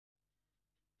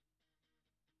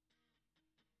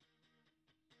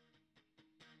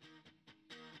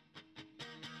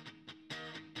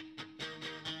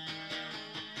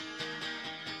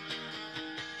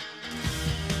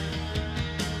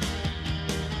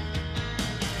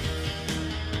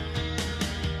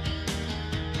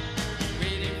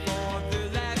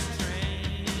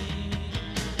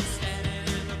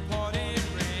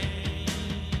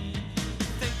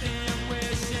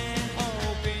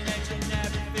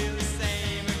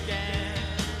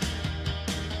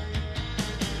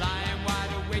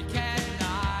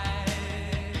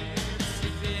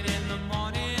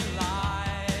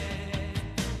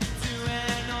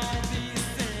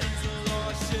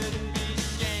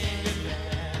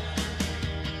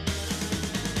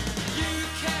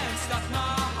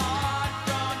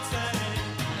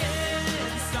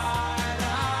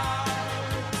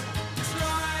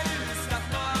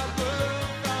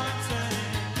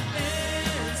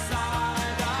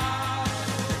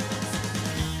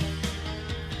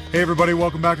Hey everybody,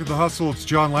 welcome back to The Hustle. It's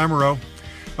John Lamoureux.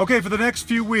 Okay, for the next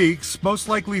few weeks, most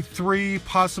likely 3,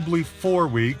 possibly 4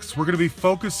 weeks, we're going to be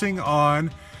focusing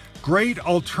on great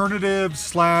alternative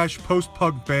 /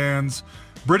 post-punk bands,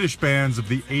 British bands of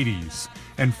the 80s.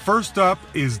 And first up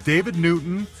is David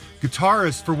Newton,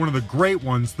 guitarist for one of the great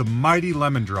ones, the Mighty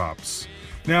Lemon Drops.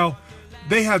 Now,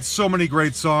 they had so many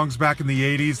great songs back in the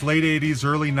 80s, late 80s,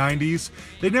 early 90s.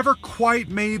 They never quite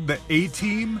made the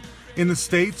A-team in the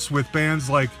States with bands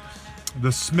like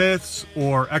the Smiths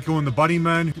or Echo and the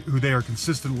Bunnymen, who they are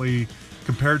consistently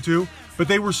compared to, but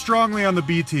they were strongly on the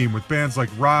B team with bands like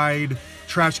Ride,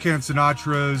 Trash Can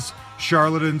Sinatras,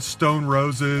 Charlatans, Stone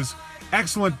Roses.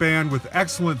 Excellent band with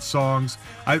excellent songs.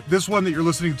 This one that you're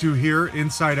listening to here,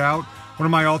 Inside Out, one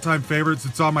of my all-time favorites.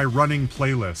 It's on my running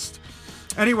playlist.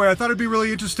 Anyway, I thought it'd be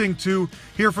really interesting to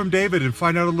hear from David and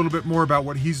find out a little bit more about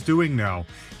what he's doing now.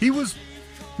 He was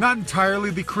not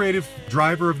entirely the creative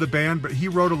driver of the band, but he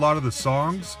wrote a lot of the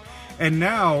songs. And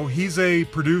now he's a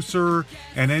producer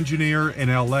and engineer in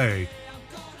LA.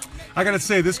 I gotta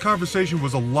say, this conversation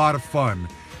was a lot of fun.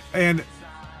 And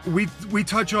we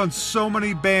touch on so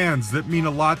many bands that mean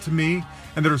a lot to me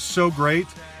and that are so great.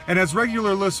 And as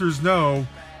regular listeners know,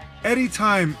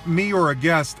 anytime me or a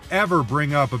guest ever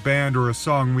bring up a band or a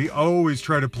song, we always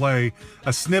try to play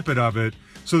a snippet of it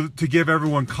so to give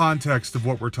everyone context of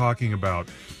what we're talking about.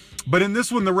 But in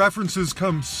this one, the references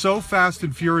come so fast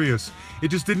and furious, it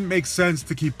just didn't make sense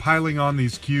to keep piling on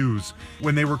these cues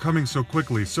when they were coming so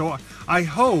quickly. So I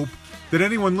hope that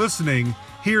anyone listening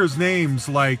hears names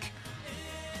like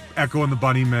Echo and the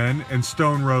Bunnymen and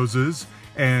Stone Roses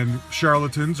and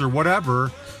Charlatans or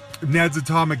whatever, Ned's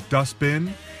Atomic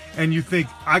Dustbin, and you think,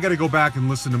 I got to go back and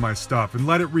listen to my stuff and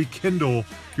let it rekindle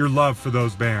your love for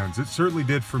those bands. It certainly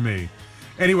did for me.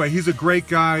 Anyway, he's a great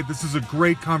guy. This is a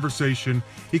great conversation.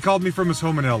 He called me from his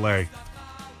home in LA.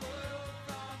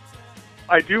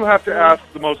 I do have to ask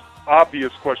the most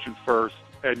obvious question first,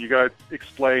 and you got to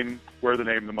explain where the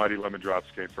name The Mighty Lemon Drops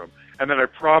came from. And then I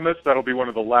promise that'll be one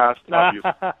of the last obvious.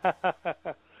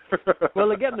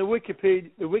 Well, again, the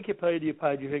Wikipedia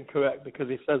page is incorrect because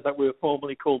it says that we were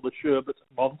formerly called the Sherbet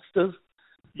Monsters.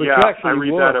 Yeah, I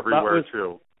read that everywhere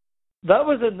too. That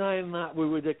was a name that we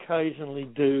would occasionally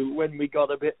do when we got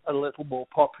a little more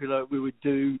popular. We would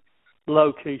do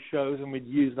low-key shows and we'd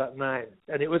use that name.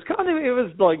 And it was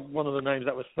like one of the names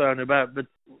that was thrown about. But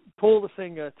Paul the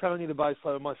singer, Tony the bass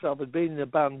player, and myself had been in a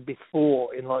band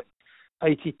before in like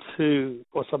 82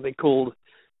 or something called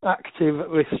Active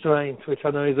Restraint, which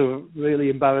I know is a really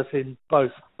embarrassing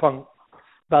post-punk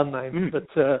band name.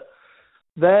 But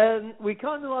then we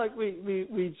kind of like,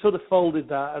 we sort of folded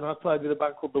that, and I played with a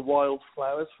band called the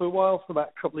Wildflowers for a while, for about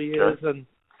a couple of years, and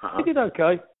we did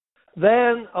okay.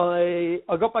 Then I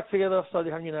got back together, I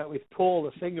started hanging out with Paul,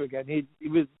 the singer, again. He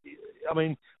was, I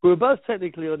mean, we were both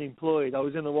technically unemployed. I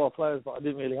was in the Wildflowers, but I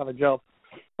didn't really have a job.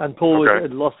 And Paul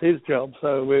had lost his job,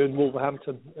 so we were in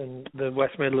Wolverhampton in the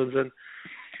West Midlands. And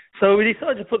so we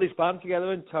decided to put this band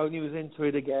together, and Tony was into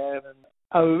it again. And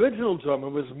our original drummer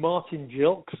was Martin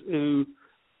Gilks, who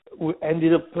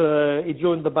ended up, he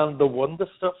joined the band The Wonder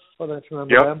Stuff. I don't know if you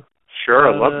remember them. Sure,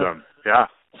 I love them. Yeah.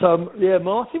 So, yeah,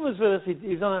 Martin was with us.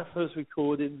 He was on our first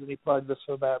recordings, and he played with us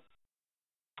for about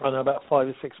 5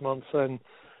 or 6 months. And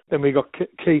then we got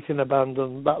Keith in the band,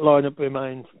 and that lineup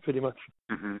remained pretty much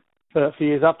for a few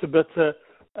years after. But so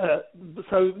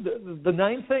the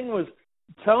name thing was,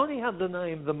 Tony had the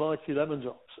name The Mighty Lemon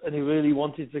Drops, and he really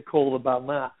wanted to call the band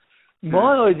that.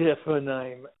 My idea for a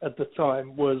name at the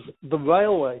time was The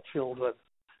Railway Children.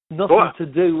 Nothing to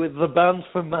do with the band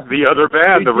from that. The other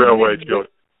band, The Railway Children.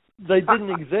 They didn't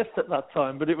exist at that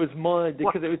time, but it was my idea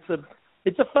because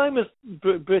it's a famous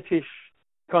British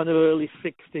kind of early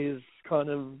 60s kind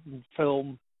of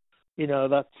film. You know,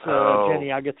 that Jenny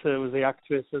Agutter was the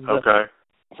actress. And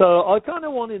so I kind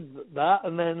of wanted that,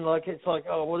 and then it's like,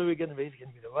 oh, what are we going to be? It's going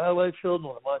to be The Railway Children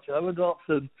or The Mighty Lemon Drops,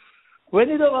 and we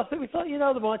ended up, we thought,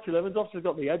 The Mighty Lemon Drops has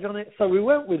got the edge on it, so we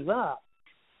went with that.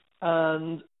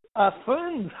 And our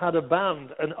friends had a band,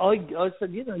 and I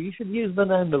said, you should use the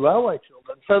name The Railway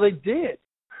Children. So they did.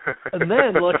 And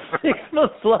then, 6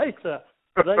 months later,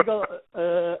 they got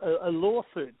a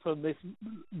lawsuit from this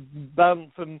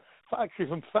band from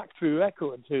Factory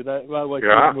Records, who the Railway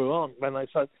Children were on when they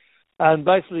said, and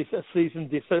basically a cease and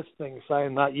desist thing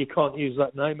saying that you can't use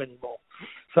that name anymore.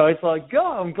 So it's like,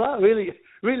 God, I'm glad, really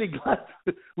glad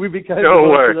we became the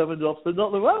Mighty Lemon Drops, but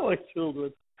not the Railway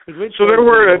Children. So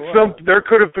there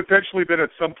could have potentially been at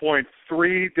some point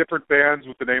 3 different bands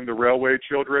with the name The Railway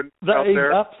Children out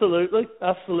there. Absolutely.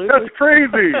 That's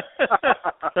crazy.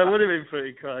 That would have been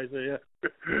pretty crazy, yeah.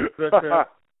 But,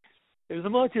 It was the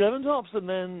Mighty Lemon Drops, and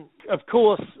then, of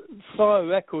course, Sire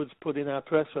Records put in our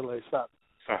press release that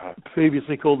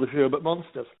previously called the Sherbet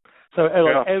Monsters. So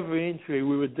every interview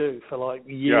we would do for like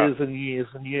years and years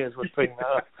and years would bring that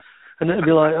up. And it'd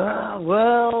be like,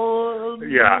 no.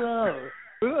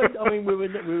 I mean, we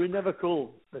were never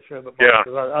called the Sherbet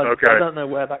Monsters. I don't know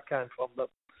where that came from, but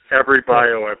every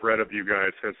bio I've read of you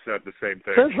guys has said the same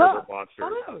thing. Sherbet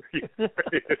Monsters.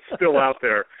 It's still out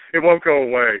there. It won't go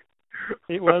away.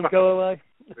 It won't go away.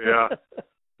 Yeah.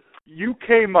 You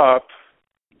came up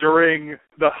during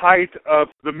the height of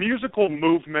the musical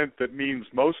movement that means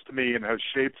most to me and has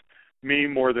shaped me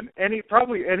more than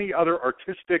probably any other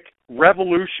artistic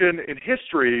revolution in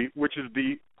history, which is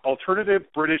the alternative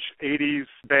British 80s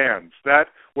bands. That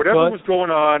whatever was going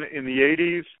on in the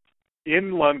 80s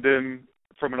in London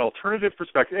from an alternative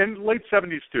perspective, and late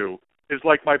 70s too, is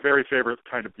like my very favorite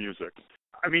kind of music.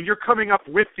 I mean, you're coming up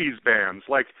with these bands.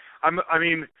 Like,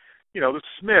 the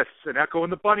Smiths and Echo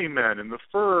and the Bunnymen and the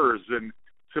Furs and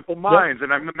Simple Minds,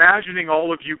 and I'm imagining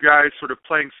all of you guys sort of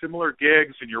playing similar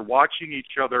gigs, and you're watching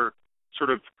each other sort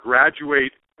of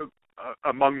graduate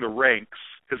among the ranks.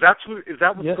 Is that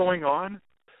what's going on?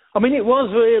 I mean, it was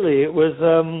really. It was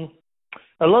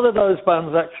a lot of those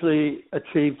bands actually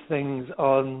achieved things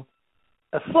on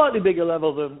a slightly bigger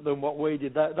level than what we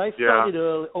did. They started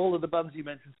early. All of the bands you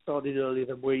mentioned started earlier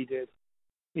than we did.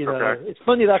 It's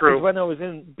funny that because when I was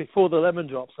before the Lemon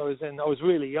Drops, I was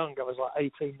really young. I was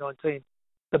like 18, 19.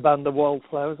 The band The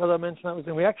Wildflowers, as I mentioned, that was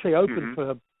in. We actually opened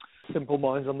for Simple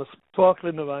Minds on the Sparkle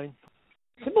in the Rain.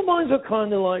 Simple Minds are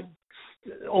kind of like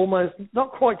almost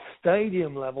not quite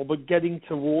stadium level, but getting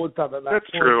towards that at that That's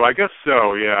point. True. I guess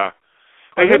so. Yeah.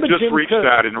 They had just reached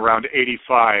that in around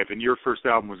 85, and your first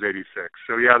album was 86.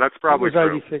 So yeah, that's probably true.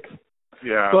 It was 86.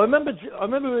 Yeah. So I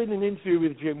remember reading an interview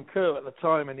with Jim Kerr at the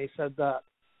time, and he said that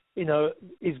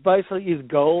his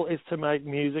goal is to make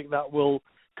music that will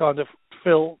kind of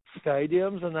fill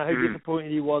stadiums, and how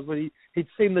disappointed he was when he'd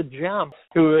seen the Jam,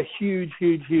 who were a huge,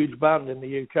 huge, huge band in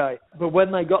the UK. But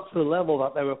when they got to the level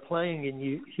that they were playing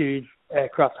in huge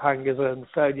aircraft hangars and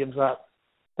stadiums, that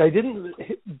they didn't.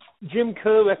 Jim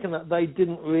Kerr reckoned that they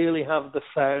didn't really have the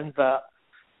sound that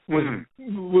was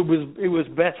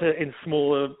better in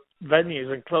smaller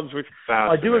venues and clubs, which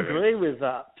I do agree with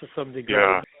that to some degree.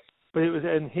 Yeah. But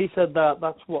and he said that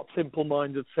that's what Simple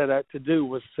Minds had set out to do,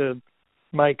 was to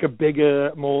make a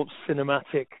bigger, more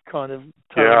cinematic kind of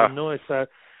tone and noise. So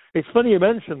it's funny you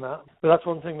mentioned that, but that's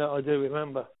one thing that I do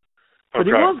remember. But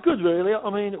it was good, really. I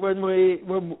mean, when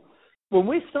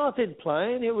we started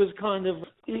playing, it was kind of,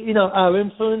 our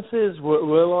influences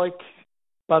were like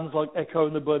bands like Echo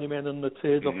and the Bunnymen and the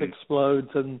Teardrop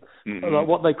Explodes and like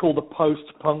what they call the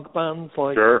post-punk bands,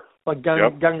 like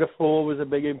Gang of Four was a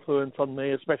big influence on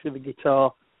me, especially the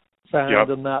guitar sound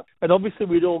and that. And obviously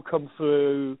we'd all come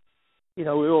through.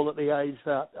 We're all at the age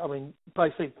that, I mean,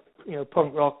 basically,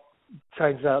 punk rock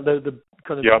changed out. The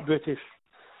kind of British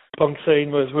punk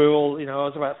scene we were all, I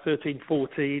was about 13,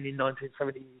 14 in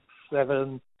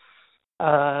 1977,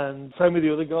 and same with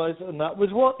the other guys, and that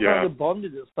was what kind of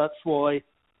bonded us. That's why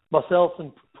myself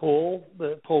and Paul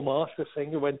Marsh, the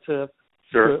singer, went to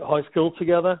high school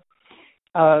together,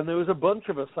 and there was a bunch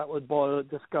of us that would buy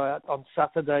this guy out on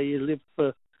Saturday. You lived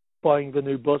for buying the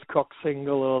new Buzzcock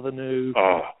single or the new,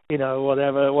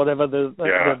 whatever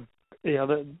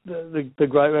the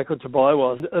great record to buy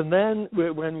was. And then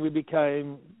when we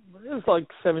became, it was like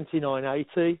 79,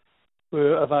 80, we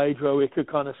were of age where we could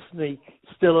kind of sneak,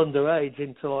 still underage,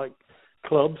 into like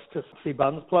clubs to see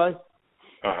bands play.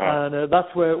 And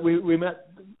that's where we met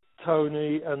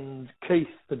Tony and Keith,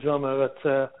 the drummer, at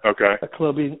a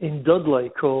club in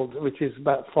Dudley which is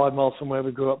about 5 miles from where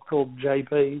we grew up, called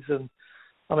JP's. And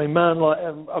I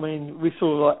mean, we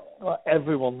saw like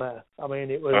everyone there. I mean,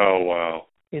 it was. Oh wow!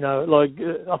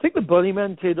 I think the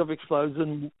Bunnymen, Teardrop Explodes,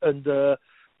 and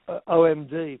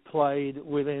OMD played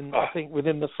within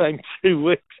the same 2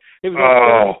 weeks. It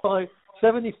was like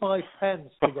 75 pence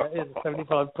to get in.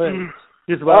 75 pence,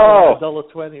 just about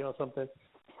 $1.20 or something.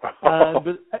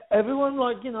 But everyone,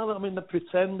 the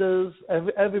Pretenders,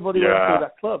 everybody went to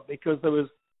that club because there was.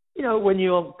 When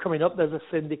you're coming up, there's a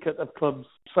syndicate of clubs,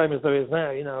 same as there is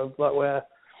now, like where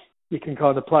you can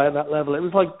kind of play at that level. It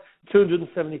was like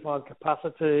 275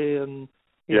 capacity and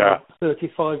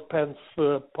 35 pence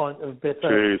for a pint of bitter.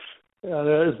 Jeez. It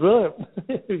was brilliant.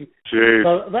 Jeez.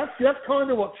 So that's kind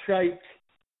of what shaped,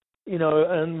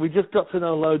 and we just got to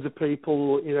know loads of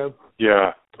people, who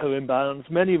are in bands.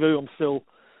 Many of whom I'm still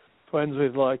friends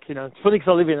with, it's funny because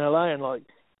I live in LA and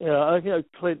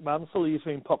Clint Mansell used to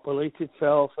be in Pop Elite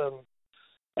itself, and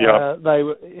He's a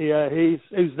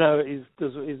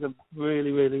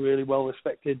really, really, really well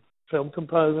respected film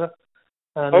composer.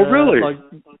 And, really?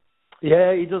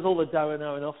 He does all the Darren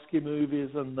Aronofsky movies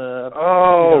and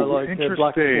interesting.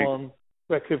 Black Swan,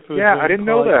 Requiem for a I didn't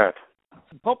know that.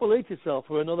 Pop Will Eat Yourself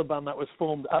were another band that was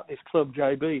formed at this club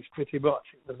JB's pretty much.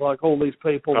 It was like all these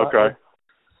people that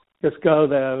just go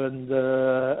there and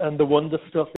the Wonder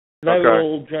Stuff. They were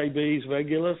all JB's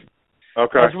regulars.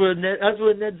 Okay. As were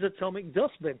Ned's Atomic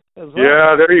Dustbin as well.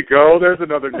 Yeah, there you go. There's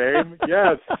another name.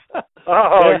 Yes.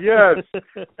 Oh, yes.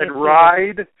 And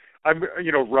Ride.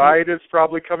 Ride is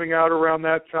probably coming out around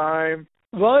that time.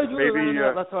 Ride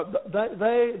was that's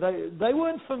right. They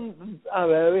weren't from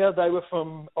our area. They were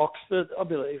from Oxford, I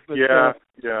believe. But, yeah.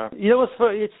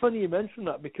 It's funny you mentioned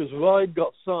that because Ride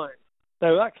got signed. They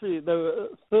were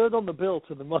third on the bill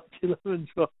to the Mighty Lemon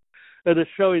Drop at a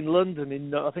show in London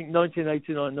in, I think,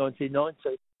 1989,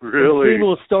 1990. Really?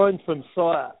 Seymour Stein from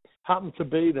Sire happened to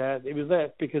be there. He was there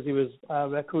because he was a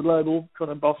record label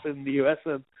kind of boss in the US.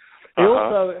 And he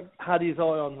also had his eye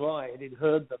on Ride. He'd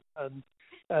heard them.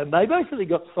 And they basically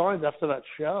got signed after that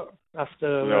show.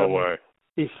 No way.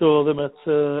 He saw them at,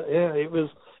 it was,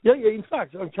 in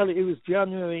fact, I'm telling you, it was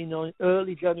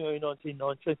early January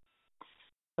 1990.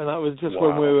 And that was just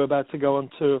when we were about to go on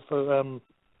tour for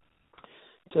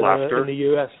in the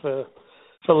US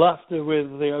for Laughter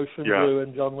with the Ocean Blue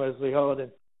and John Wesley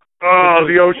Harding. Oh,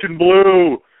 the Ocean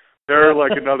Blue! They're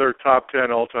like another top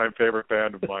 10 all-time favorite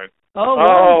band of mine.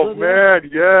 Man,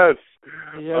 yes.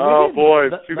 Yeah, boy.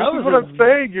 See, this is what I'm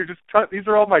saying. You're just these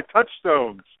are all my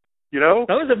touchstones. You know?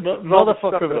 That was a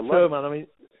motherfucker of a tour, man. I mean,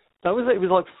 it was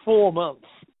like 4 months.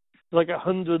 Like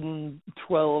 112,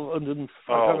 105.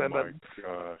 Oh my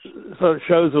gosh! So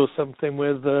shows or something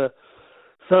with.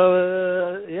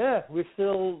 We're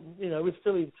still, we're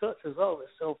still in touch as well.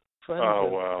 We're still friends. Oh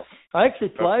wow! I actually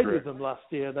played with them last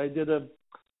year. They did a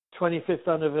 25th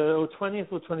anniversary, or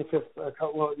 20th or 25th. I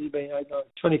can't what you mean.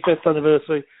 25th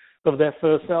anniversary of their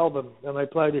first album, and they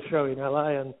played a show in LA.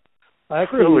 And I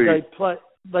actually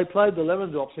they played the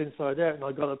Lemon Drops Inside Out, and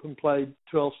I got up and played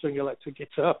 12-string electric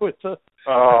guitar with her.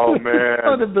 Oh, man.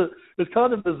 It's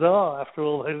kind of bizarre after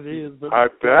all those years. But I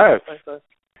bet.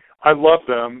 I love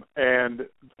them, and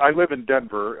I live in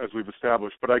Denver, as we've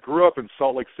established, but I grew up in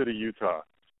Salt Lake City, Utah.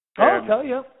 Okay,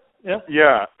 yeah.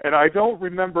 Yeah, and I don't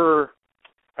remember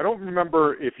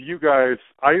if you guys,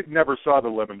 I never saw the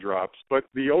Lemon Drops, but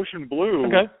the Ocean Blue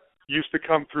used to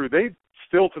come through. They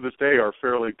still, to this day, are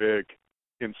fairly big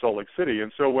in Salt Lake City,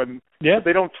 and so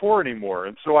they don't tour anymore,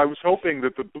 and so I was hoping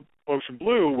that the Ocean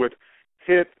Blue would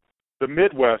hit the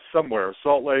Midwest somewhere,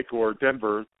 Salt Lake or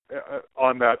Denver,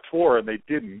 on that tour, and they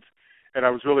didn't, and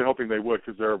I was really hoping they would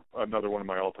because they're another one of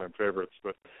my all-time favorites.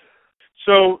 But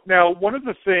so now one of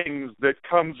the things that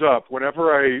comes up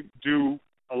whenever I do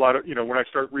a lot of, when I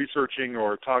start researching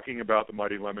or talking about the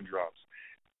Mighty Lemon Drops,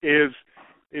 is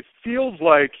it feels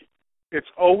like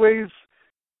it's always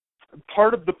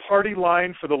part of the party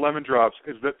line for the Lemon Drops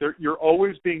is that you're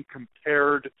always being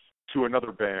compared to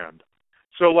another band.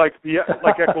 So like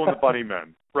Echo and the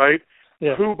Bunnymen, right?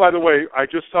 Yeah. Who, by the way, I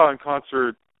just saw in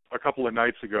concert a couple of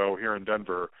nights ago here in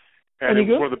Denver, and it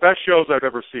was one of the best shows I've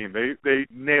ever seen. They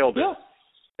nailed it. Yeah.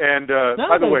 And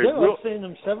by the way, I've seen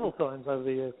them several times over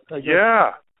the years.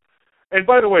 Yeah. And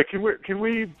by the way, can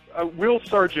we Will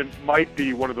Sargent might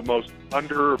be one of the most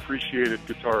underappreciated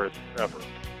guitarists ever.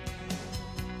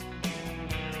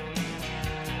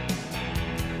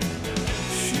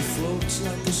 Floats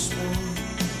like a swan,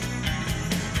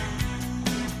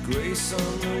 grace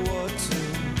on the water,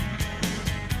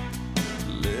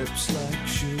 lips like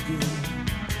sugar,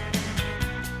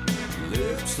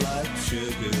 lips like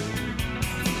sugar.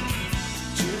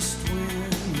 Just when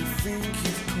you think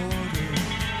you've caught her,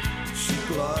 she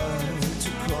glides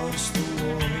across the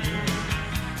water.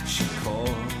 She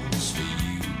calls for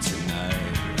you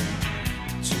tonight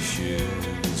to share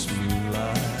this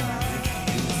moonlight.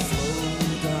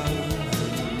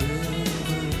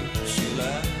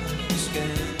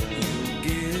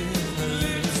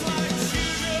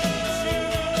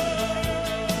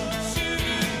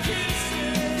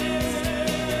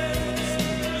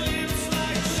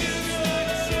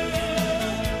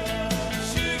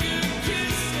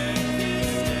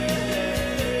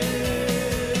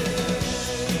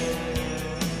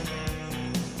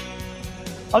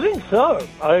 I think so.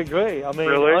 I agree. I mean,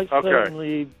 really?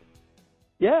 Certainly.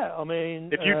 Yeah, I mean.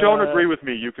 If you don't agree with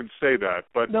me, you can say that.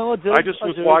 But no, I just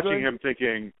was watching him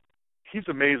thinking, he's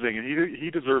amazing, and he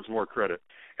deserves more credit.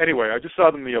 Anyway, I just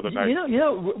saw them the other night.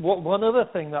 One other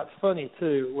thing that's funny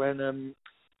too, when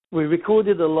we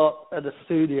recorded a lot at a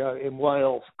studio in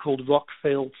Wales called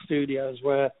Rockfield Studios,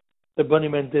 where the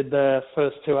Bunnymen did their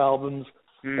first 2 albums.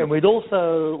 And we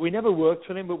never worked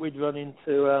for him, but we'd run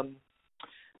into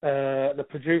the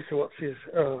producer. What's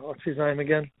his name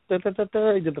again? He did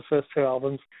the first 2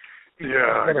 albums.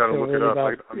 Yeah, I gotta look it up.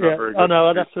 I'm not very good. I know.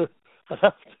 I'd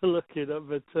have to look it up.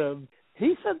 But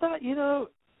he said that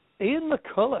Ian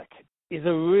McCulloch is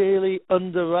a really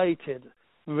underrated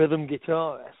rhythm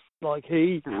guitarist. Like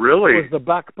he was the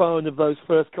backbone of those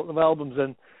first couple of albums.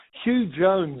 And Hugh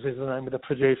Jones is the name of the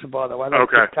producer, by the way.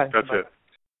 That's it.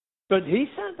 But he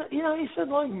said that, he said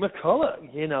like McCulloch,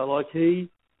 like he.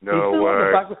 No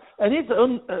way.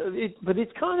 And but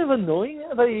it's kind of annoying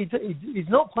that he's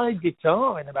not played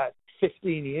guitar in about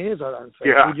 15 years, I don't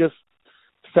think. Yeah. He just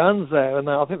stands there, and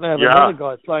I think they have another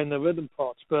guy playing the rhythm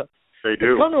parts. But they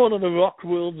do. It's kind of one of the rock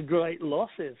world's great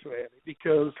losses, really,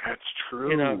 because that's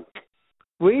true.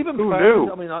 We even Who knew?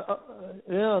 I mean, I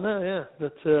know.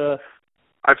 But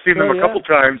I've seen them a couple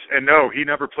times, and no, he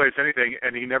never plays anything,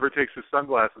 and he never takes his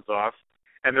sunglasses off,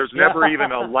 and there's never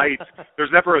even a light.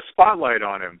 There's never a spotlight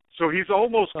on him, so he's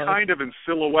almost kind of in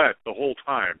silhouette the whole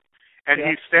time, and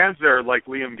he stands there like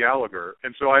Liam Gallagher.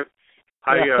 And so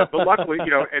but luckily,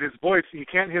 and his voice, he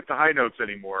can't hit the high notes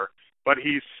anymore, but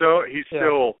he's still.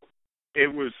 It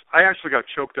was. I actually got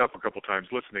choked up a couple times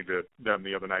listening to them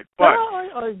the other night. But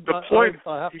the point,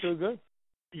 I have to agree.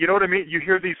 You know what I mean? You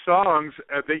hear these songs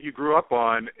that you grew up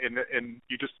on, and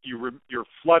you're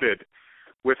flooded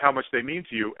with how much they mean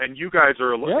to you. And you guys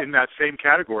are in that same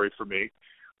category for me.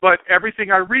 But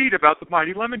everything I read about the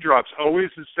Mighty Lemon Drops always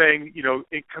is saying,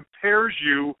 it compares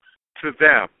you to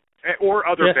them or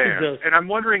other bands. And I'm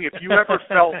wondering if you ever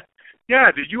felt,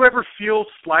 did you ever feel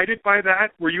slighted by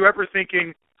that? Were you ever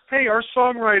thinking, hey, our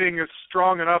songwriting is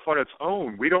strong enough on its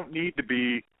own. We don't need to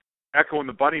be echoing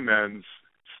the Bunnymen's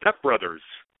stepbrothers,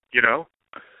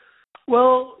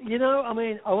 Well, I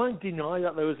mean, I won't deny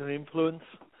that there was an influence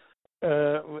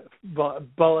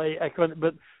by echoing,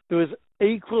 but there was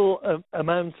equal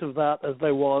amount of that as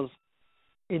there was,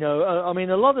 I mean,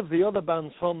 a lot of the other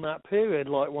bands from that period,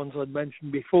 like ones I'd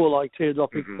mentioned before, like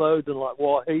Teardrop Explode and like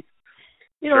War Heat,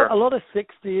 a lot of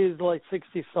 60s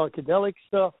psychedelic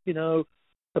stuff,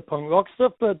 the punk rock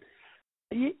stuff, but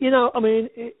I mean,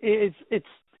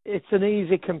 it's an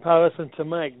easy comparison to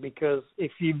make, because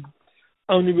if you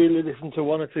only really listen to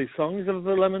 1 or 2 songs of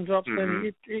the Lemon Drops,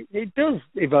 then it does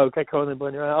evoke Echo and the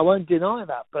Bunnymen. I won't deny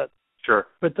that, but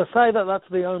But to say that that's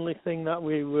the only thing that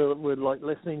we were like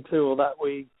listening to, or that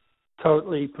we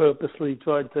totally purposely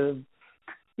tried to,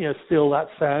 steal that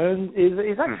sound,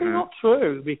 is actually not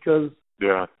true, because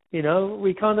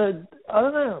we kind of, I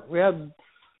don't know, we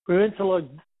were into like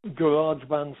garage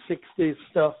band 60s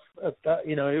stuff at that,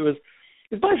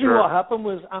 it's basically what happened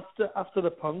was after the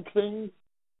punk thing,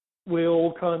 we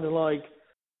all kind of like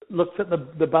looked at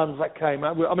the bands that came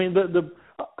out. I mean,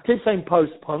 I keep saying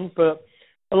post-punk, but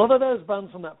a lot of those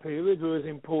bands from that period were as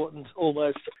important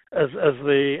almost as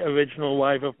the original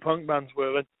wave of punk bands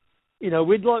were. And,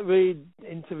 we'd like read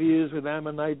interviews with them,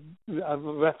 and they'd have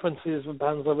references with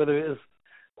bands like whether it was,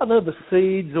 I don't know, the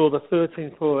Seeds or the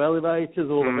 13th Floor Elevators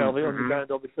or the Velvet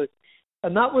Underground, obviously.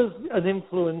 And that was an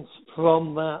influence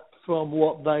from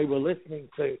what they were listening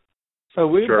to. So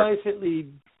we basically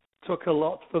took a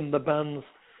lot from the bands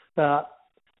that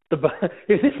the bands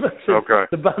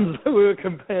that we were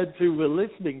compared to were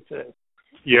listening to.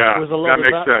 Yeah, there was a lot that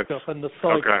of makes that sense. Stuff and the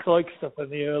psych stuff in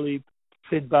the early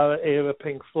Syd Barrett era,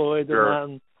 Pink Floyd,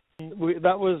 and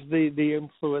that was the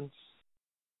influence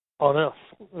on us,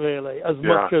 really, as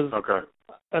much as.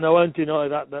 And I won't deny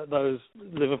that those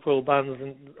Liverpool bands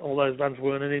and all those bands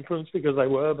weren't an influence, because they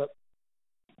were, but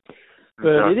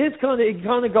it is kind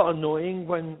of got annoying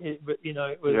when it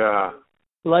was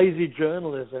lazy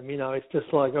journalism. It's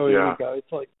just like, here we go.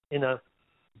 It's like,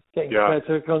 getting compared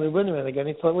to Connie Bunnymen again.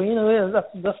 It's like,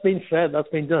 that's been said, that's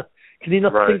been done. Can you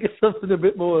not think of something a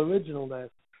bit more original now?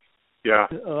 Yeah.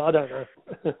 I don't know.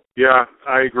 Yeah,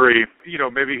 I agree.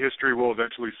 Maybe history will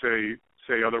eventually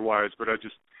say otherwise, but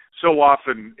so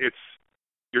often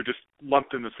you're just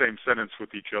lumped in the same sentence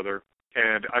with each other.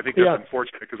 And I think that's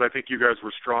unfortunate, because I think you guys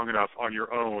were strong enough on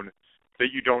your own that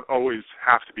you don't always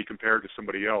have to be compared to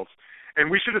somebody else.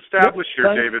 And we should establish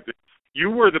here, David, that you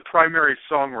were the primary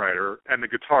songwriter and the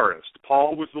guitarist.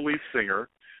 Paul was the lead singer,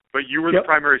 but you were the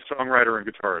primary songwriter and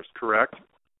guitarist, correct?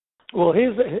 Well,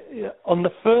 on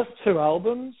the first 2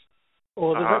 albums,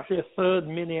 or there's actually a third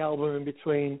mini album in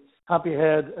between, Happy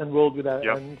Head and World Without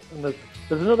End. And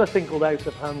there's another thing called Out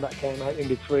of Hand that came out in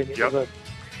between. It was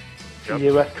a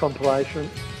US compilation.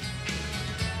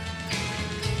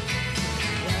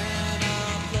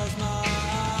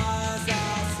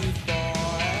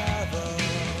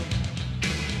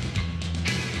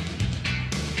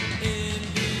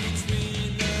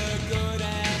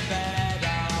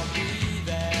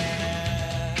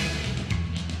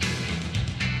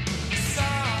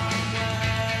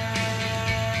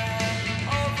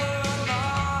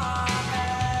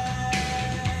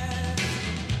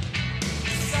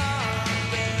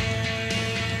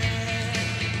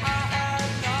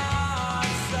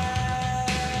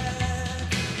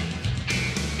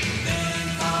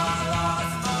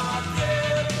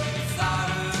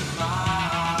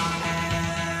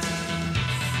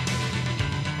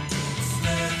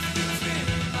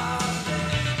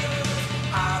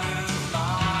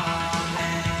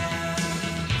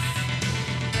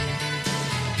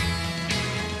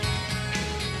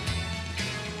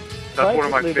 That's one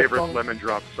of my basically favorite Lemon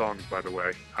Drop songs, by the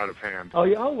way, Out of Hand. Oh,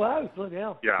 yeah. Oh, wow. Bloody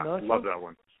hell. Yeah, nice love one. that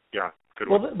one. Yeah, good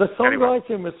Well, one. the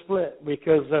songwriting Anyway. was split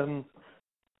because it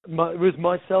was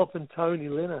myself and Tony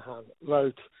Linehan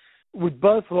wrote. We'd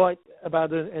both write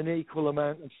about an equal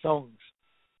amount of songs.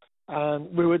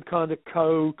 And we would kind of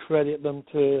co-credit them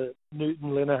to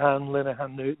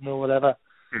Linehan Newton or whatever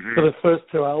for the first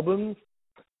two albums.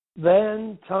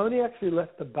 Then Tony actually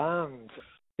left the band.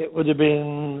 It would have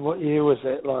been, what year was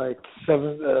it? Like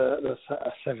 70,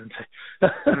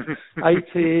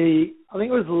 80, I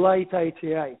think it was late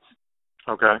 88.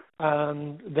 Okay.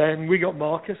 And then we got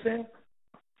Marcus in,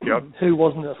 who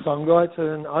wasn't a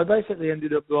songwriter, and I basically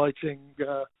ended up writing,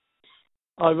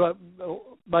 I wrote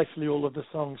basically all of the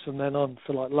songs from then on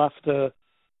for like Laughter,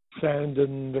 Sound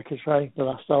and Ricochet, the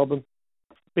last album.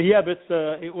 But yeah,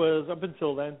 it was, up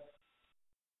until then,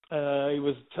 it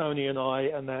was Tony and I,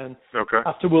 and then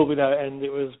after World Without End,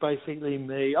 it was basically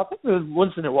me. I think there was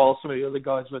once in a while some of the other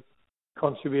guys would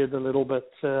contribute a little, but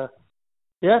for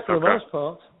the most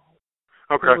part.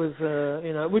 Okay. It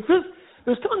was, which was, it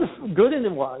was kind of good in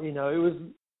a way, it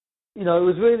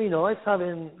was really nice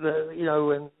having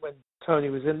when Tony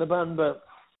was in the band, but,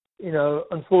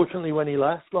 unfortunately when he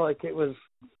left,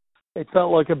 it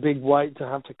felt like a big weight to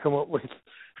have to come up with,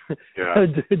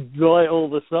 write all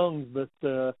the songs, but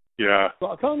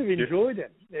I kind of enjoyed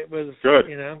it. It was good,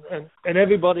 and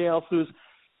everybody else was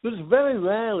very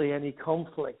rarely any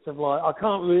conflict of I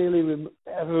can't really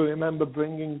ever remember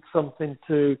bringing something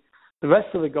to the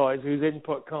rest of the guys whose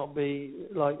input can't be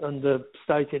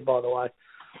understated, by the way.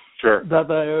 Sure. That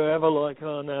they were ever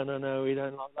oh no, we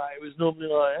don't like that. It was normally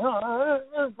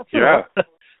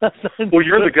that's well,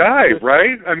 you're the guy,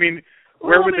 right? I mean,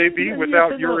 where would they be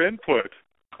without your input?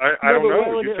 I don't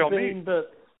know. You tell me.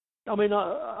 But I mean,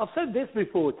 I've said this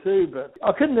before too, but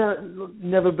I could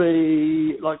never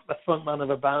be the front man of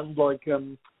a band.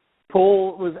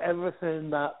 Paul was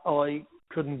everything that I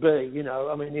couldn't be.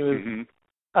 I mean, he was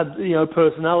had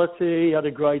personality. He had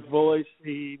a great voice.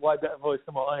 He way better voice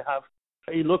than what I have.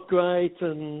 He looked great,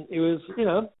 and he was,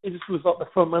 he just was like the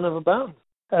front man of a band.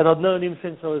 And I'd known him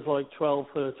since I was 12,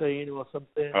 13 or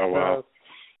something. Oh, wow.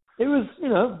 So it was,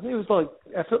 it was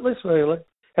effortless, really.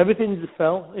 Everything just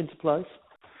fell into place.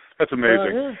 That's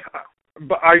amazing.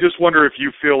 But I just wonder if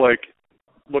you feel like,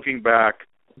 looking back,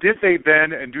 did they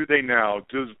then and do they now,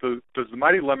 does the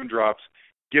Mighty Lemon Drops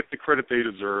get the credit they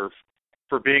deserve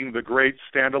for being the great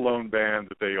standalone band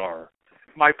that they are?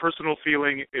 My personal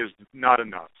feeling is not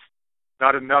enough.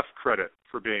 Not enough credit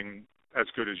for being as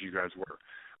good as you guys were.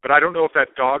 But I don't know if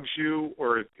that dogs you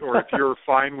or if you're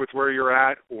fine with where you're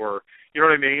at, or, you know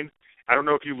what I mean? I don't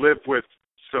know if you live with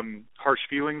some harsh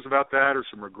feelings about that or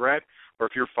some regret, or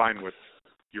if you're fine with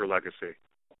your legacy.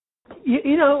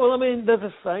 Well, I mean, there's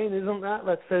a saying, isn't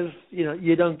that says,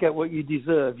 you don't get what you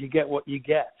deserve, you get what you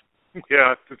get.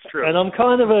 Yeah, that's true. And I'm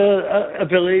kind of a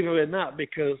believer in that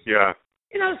because,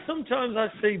 sometimes I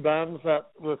see bands that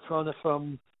were kind of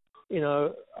from,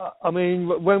 I mean,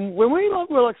 when we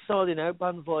were starting out,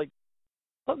 bands like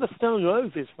the Stone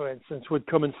Roses, for instance, would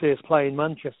come and see us play in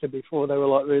Manchester before they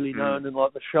were really known, and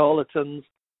the Charlatans,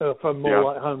 who are from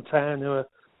more hometown, who are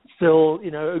still,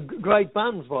 great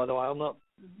bands, by the way. I'm not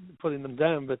putting them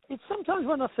down, but it's sometimes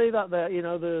when I see that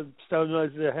the Stone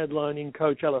Roses are headlining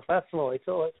Coachella Festival, it's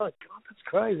like, God, that's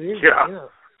crazy.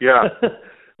 Yeah.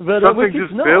 But something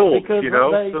just builds,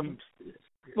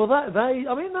 Well,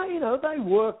 they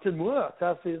worked and worked,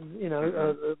 as in,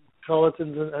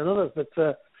 Charlatans and others.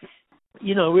 But,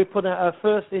 we put out our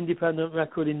first independent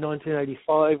record in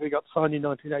 1985. We got signed in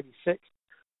 1986.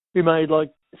 We made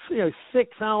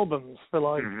 6 albums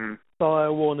for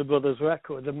Sire Warner Brothers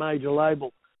Records, a major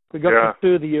label. We got to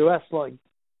tour the US I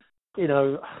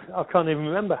can't even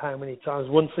remember how many times,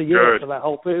 once a year for that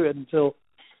whole period until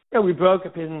we broke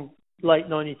up in late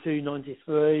 92,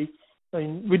 93. I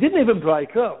mean, we didn't even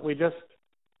break up. We just,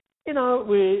 we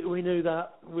knew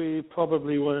that we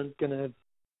probably weren't going to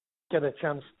get a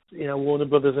chance. Warner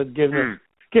Brothers had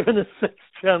given us 6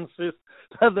 chances.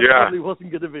 There probably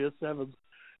wasn't going to be a 7th.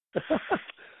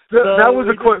 That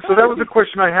was a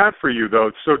question I had for you,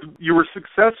 though. So you were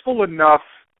successful enough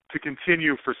to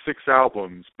continue for 6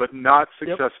 albums, but not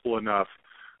successful enough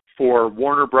for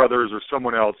Warner Brothers or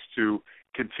someone else to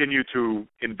continue to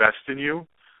invest in you.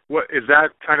 What is that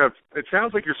kind of? It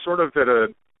sounds like you're sort of at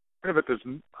this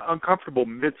uncomfortable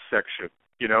midsection.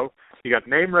 You got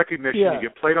name recognition, you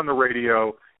get played on the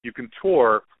radio, you can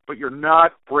tour, but you're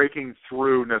not breaking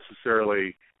through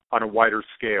necessarily on a wider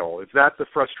scale. Is that the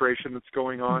frustration that's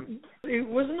going on? It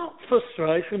was not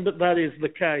frustration, but that is the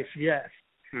case. Yes,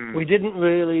 we didn't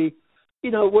really.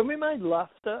 When we made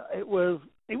Laughter, it was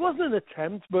it wasn't an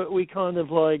attempt, but we kind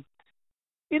of like,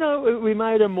 you know, we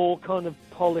made a more kind of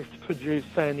polished, produced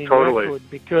sounding record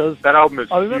because that album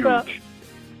is I remember, huge.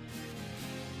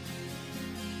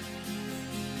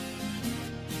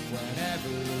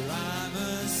 Whenever I'm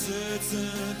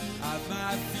uncertain of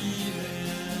my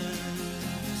feelings,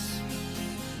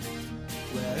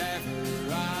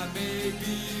 wherever I may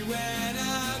be when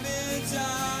I'm in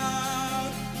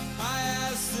doubt, I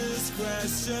ask this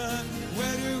question: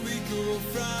 where do we go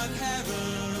from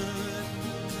heaven?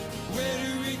 Where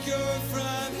do we go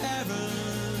from heaven?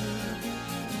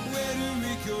 Where do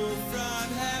we go from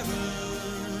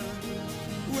heaven?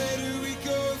 Where do we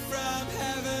go from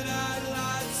heaven? I'd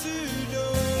like to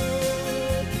know.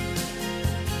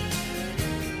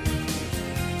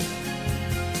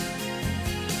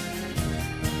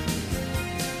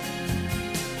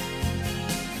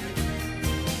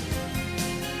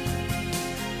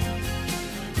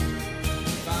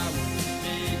 If I were to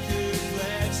make a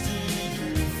pledge to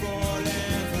you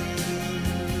forever,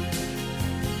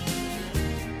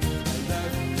 a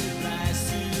love would last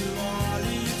to all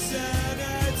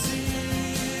eternity.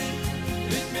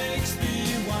 It makes me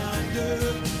wonder,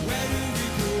 where do we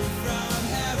go from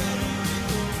heaven?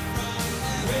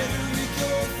 Where do we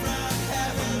go from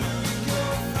heaven?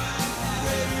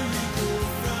 Where do we go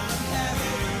from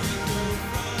heaven?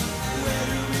 Where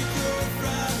do we go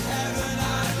from heaven?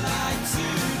 I'd like to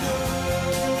know.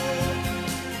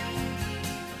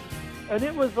 and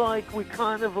it was like we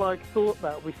kind of like thought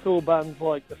that we saw bands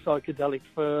like the Psychedelic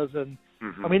Furs, and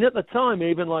I mean at the time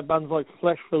even like bands like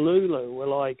Flesh for Lulu were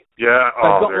like, Yeah,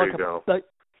 got there like you go. they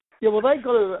got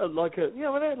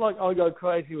when they like I Go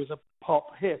Crazy was a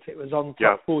pop hit. It was on Yeah.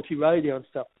 top 40 radio and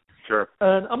stuff. Sure.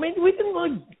 And I mean, we didn't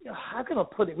like, how can I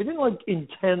put it? We didn't like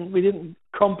we didn't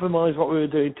compromise what we were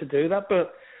doing to do that,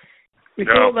 but we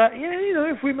thought that,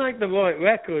 if we make the right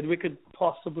record, we could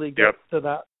possibly get to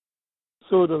that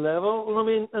sort of level. Well, I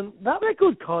mean, and that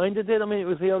record kind of did. I mean, it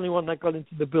was the only one that got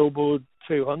into the Billboard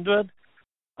 200.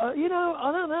 I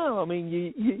don't know. I mean,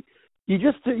 you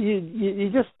just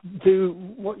do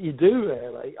what you do,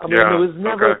 really. I mean, there was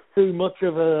never too much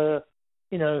of a,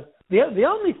 the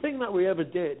only thing that we ever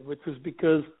did, which was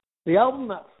because the album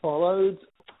that followed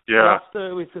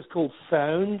after, which was called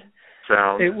Sound.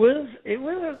 It was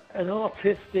an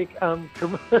artistic and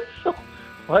commercial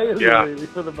failure, really,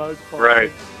 for the most part.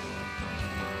 Right.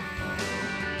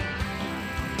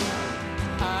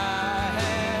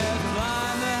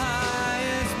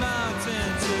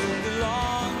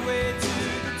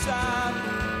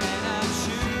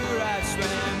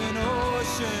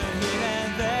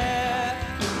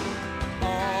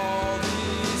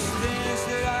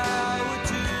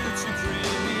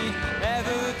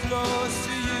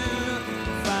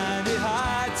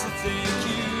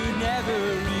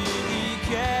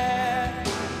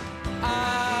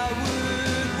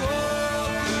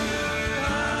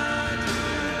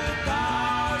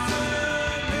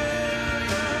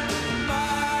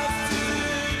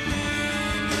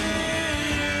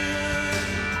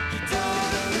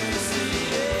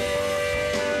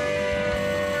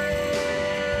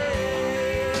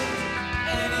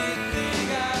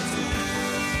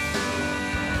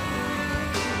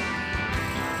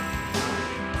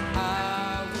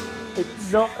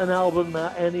 It's not an album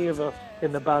that any of us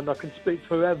in the band, I can speak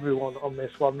for everyone on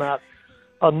this one, that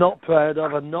I'm not proud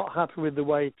of. I'm not happy with the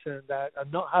way it turned out.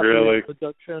 I'm not happy with the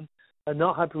production. I'm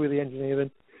not happy with the engineering.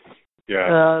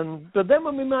 Yeah. But then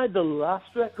when we made the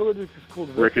last record, which was called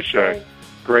Ricochet,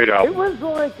 great album. it was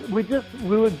like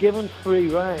we were given free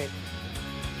rein.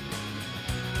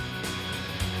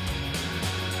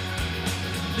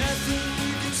 Nothing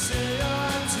you can say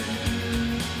or do,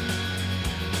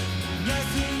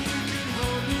 nothing you can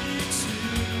hold me to,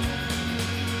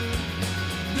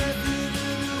 nothing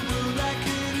in the world I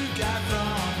could have got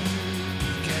from you,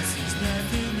 because there's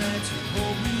nothing that you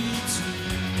hold me to.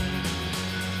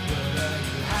 But are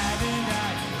you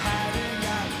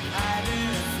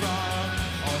hiding from,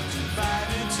 or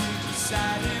dividing to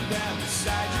deciding that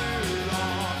beside you're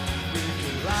wrong? We're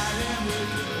colliding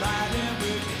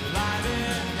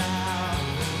now.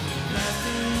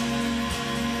 Nothing.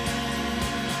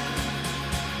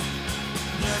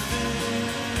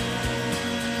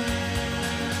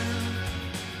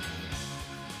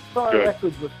 Fire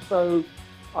Records was so,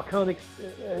 I can't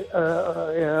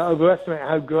overestimate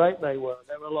how great they were.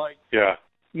 They were like,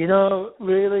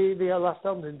 really, the last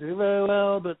album didn't do very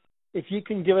well, but if you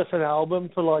can give us an album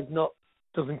for like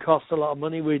doesn't cost a lot of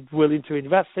money, we're willing to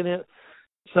invest in it.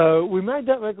 So we made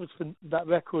that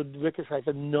record Ricochet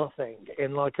for nothing,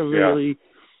 in like a really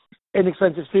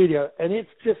inexpensive studio, and it's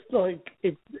just like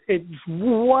it's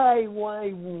way,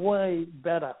 way, way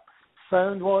better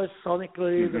sound-wise,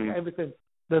 sonically, and everything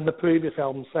than the previous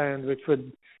album sound, which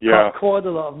would cost quite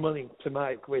a lot of money to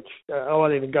make. Which I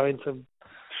won't even go into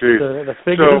the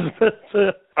figures.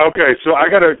 Okay, so I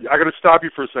gotta stop you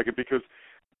for a second, because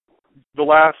the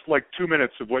last 2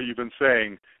 minutes of what you've been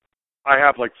saying, I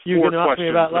have 4 questions. You're gonna ask me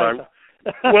about later.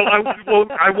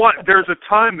 There's a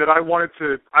time that I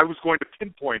was going to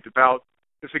pinpoint about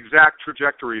this exact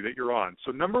trajectory that you're on.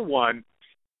 So number one,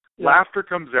 Laughter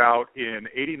comes out in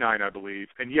 '89, I believe,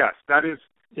 and yes, that is,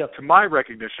 to my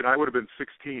recognition, I would have been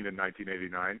 16 in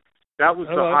 1989. That was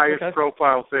the highest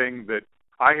profile thing that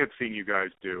I had seen you guys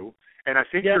do, and I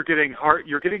think you're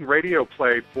getting radio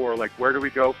play for Where Do We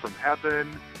Go From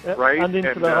Heaven, right? And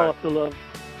Into the Heart of Love.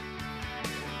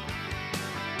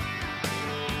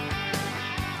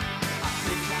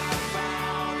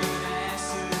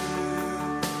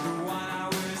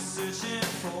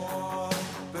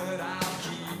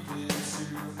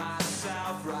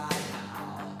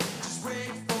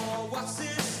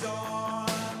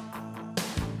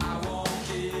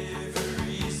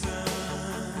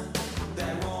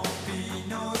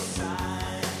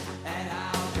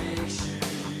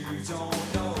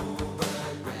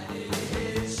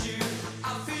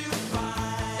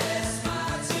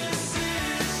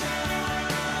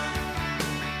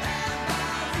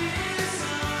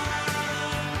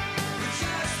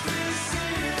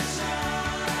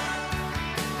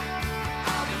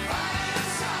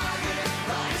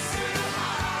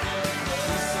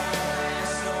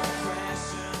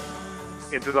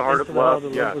 Into the Heart of Love,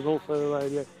 yeah. Was also the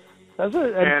radio. That's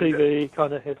an MTV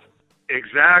kind of hit.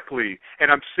 Exactly.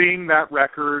 And I'm seeing that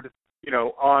record,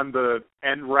 on the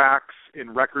end racks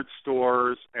in record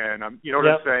stores, and I'm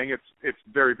saying? It's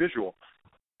very visual.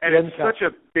 And it's such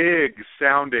a big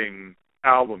sounding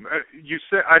album. You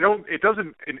said it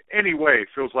doesn't in any way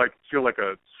feel like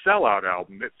a sellout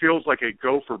album. It feels like a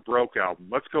go for broke album.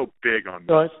 Let's go big on this.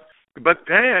 Right. But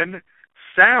then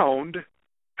sound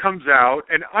comes out,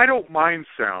 and I don't mind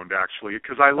sound, actually,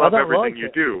 because I love everything you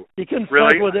do. You can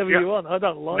say whatever you want. I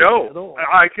don't like it at all.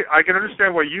 I can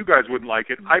understand why you guys wouldn't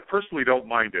like it. I personally don't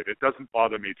mind it. It doesn't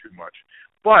bother me too much.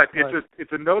 But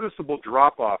it's a noticeable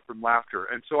drop-off from Laughter.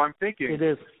 And so I'm thinking, it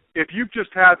is. If you've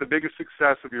just had the biggest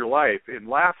success of your life in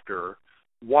Laughter,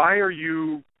 why are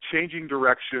you changing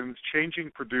directions,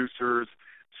 changing producers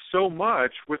so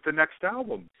much with the next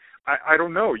album? I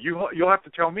don't know. You'll have to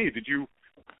tell me. Did you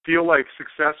feel like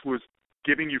success was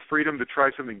giving you freedom to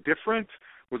try something different?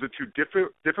 Was it too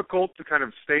difficult to kind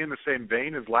of stay in the same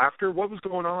vein as Laughter? What was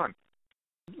going on?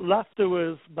 Laughter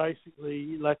was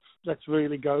basically let's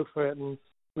really go for it, and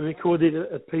we recorded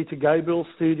it at Peter Gabriel's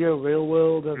studio, Real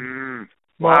World, and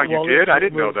wow, you did? I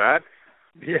didn't know that.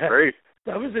 Yeah, great.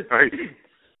 That was it. Right.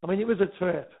 I mean, it was a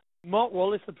trip. Mark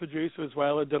Wallace, the producer as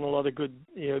well, had done a lot of good,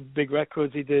 big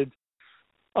records. He did.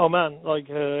 Oh man,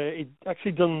 he'd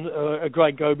actually done a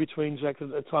great Go-Betweens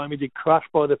record at the time. He did Crash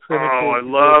by the Primitive. Oh, I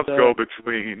love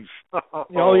Go-Betweens.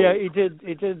 Oh yeah, he did.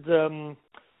 16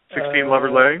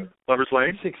 Lover's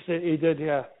Lane. 16, he did,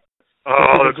 yeah.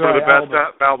 Oh, that's one of the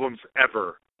best albums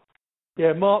ever.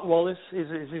 Yeah, Mark Wallace is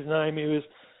his name. He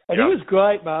was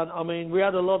great, man. I mean, we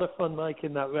had a lot of fun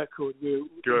making that record.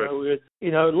 Good. We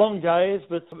had, long days,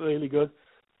 but really good.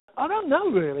 I don't know,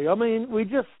 really. I mean, we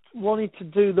just wanted to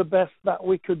do the best that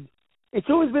we could. It's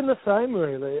always been the same,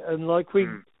 really. And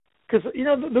because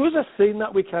there was a scene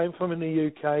that we came from in the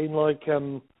UK,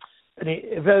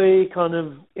 a very kind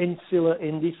of insular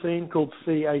indie scene called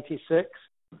C86,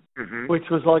 which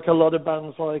was a lot of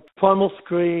bands like Primal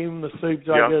Scream, the Soup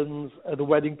Dragons, the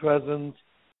Wedding Presents,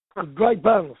 great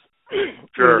bands,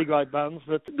 really great bands.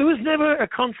 But there was never a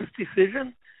conscious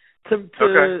decision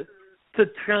to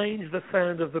change the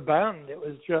sound of the band. It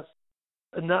was just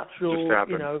a natural,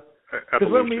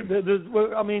 because when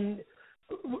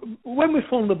we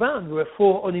formed the band, we were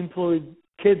 4 unemployed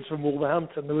kids from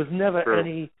Wolverhampton. There was never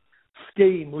any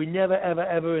scheme. We never, ever,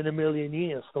 ever in a million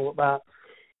years thought that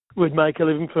we'd make a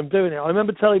living from doing it. I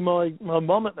remember telling my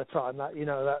mum at the time that,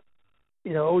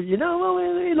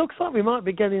 it looks like we might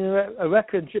be getting a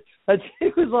record. And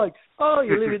she was like, oh,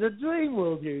 you live in a dream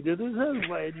world, you do. There's no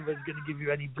way anyone's going to give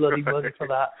you any bloody money for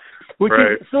that. Which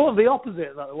is sort of the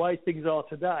opposite of the way things are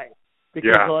today.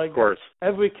 Because, of course.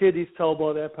 Every kid is told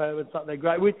by their parents that they're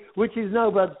great, which is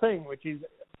no bad thing,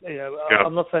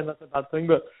 I'm not saying that's a bad thing,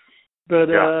 but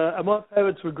and my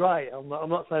parents were great. I'm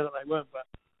not saying that they weren't, but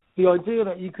the idea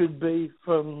that you could be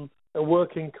from a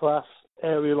working class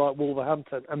area like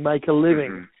Wolverhampton and make a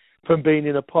living from being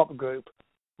in a pop group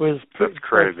was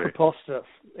crazy. preposterous.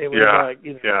 It was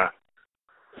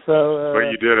But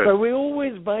you did it. So we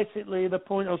always basically, the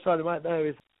point I was trying to make there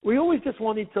is, we always just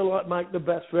wanted to like make the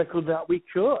best record that we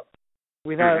could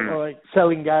without like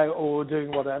selling out or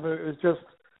doing whatever. It was just,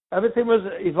 everything was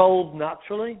evolved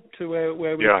naturally to where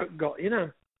we got, you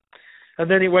know. And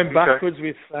then it went backwards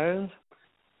with sound.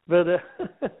 But,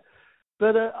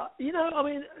 you know, I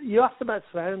mean, you asked about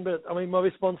sound, but I mean, my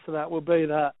response to that would be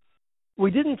that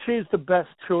we didn't choose the best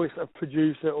choice of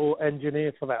producer or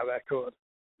engineer for that record.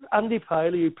 Andy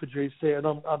Paley, who produced it, and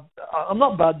I'm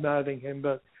not bad-mouthing him,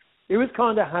 but he was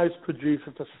kind of house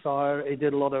producer for Sire. He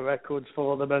did a lot of records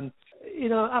for them. And, you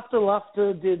know, After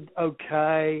Laughter did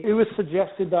okay. It was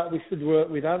suggested that we should work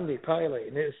with Andy Paley.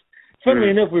 And it's, funnily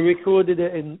enough, we recorded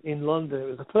it in London. It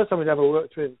was the first time we'd ever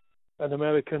worked with an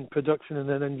American production and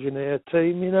an engineer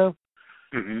team, you know.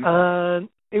 And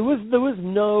there was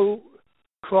no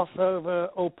crossover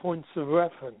or points of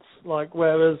reference. Like,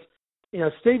 whereas, you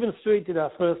know, Stephen Street did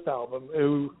our first album,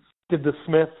 who did the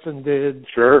Smiths and did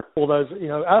all those, you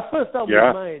know, our first album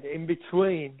was made in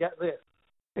between, get this,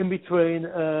 in between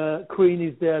Queen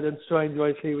Is Dead and Strange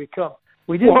Ways Here We Come.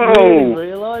 We didn't really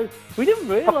realise at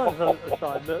the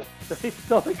time the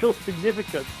historical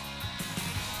significance.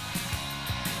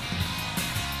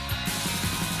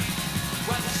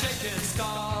 When the shaking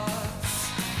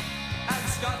starts and the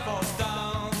sky falls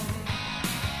down,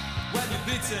 when you're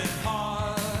beating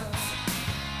heart,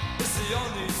 it's the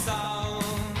only sound.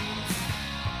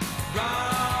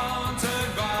 Round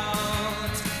and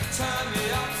round, turn me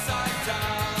upside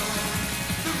down.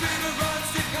 The river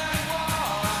runs deep and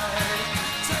wide,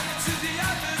 turn it to the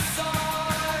other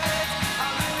side.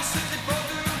 I'm innocently for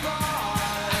the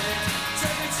ride,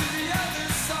 take me to the other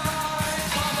side.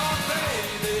 Come on,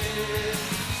 baby.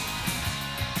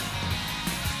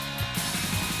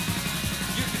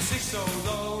 You can sing so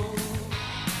low,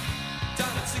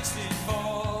 down at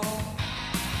 64,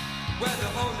 where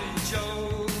the holy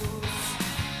Joes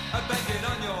are begging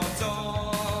on your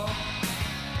door.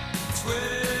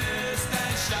 Twist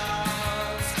and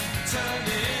shout, turn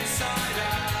me inside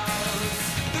out.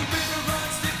 The river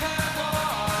runs deep and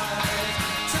wide,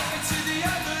 turn me to the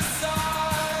other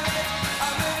side.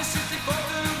 I'm innocently for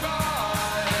the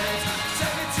ride,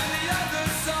 take me to the other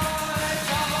side.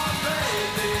 Come on,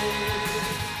 baby.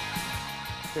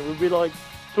 It would be like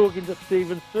talking to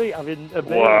Stephen Street, having a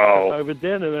beer over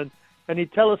dinner, and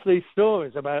he'd tell us these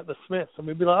stories about the Smiths, and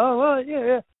we'd be like, "Oh, right,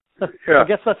 yeah." I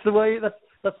guess that's the way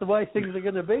things are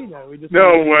going to be now. We just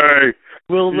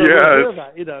we'll do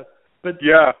that, you know. But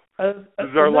this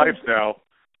is our life now.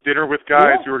 Dinner with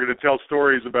guys who are going to tell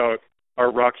stories about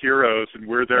our rock heroes, and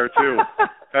we're there too.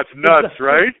 That's nuts,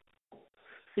 right?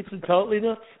 It's totally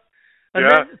nuts. And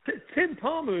then Tim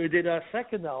Palmer, who did our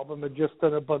second album, had just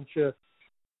done a bunch of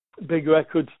big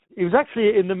records. He was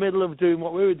actually in the middle of doing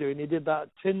what we were doing. He did that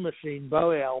Tin Machine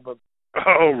Bowie album.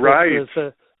 Oh, right.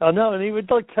 I know, and he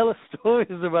would like tell us stories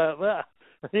about that.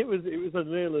 And it was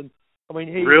unreal. And I mean,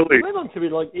 he went on to be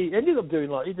like, he ended up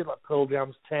doing he did like Pearl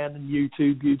Jam's 10 and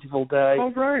U2 Beautiful Day.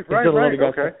 Oh, right,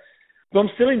 okay. But I'm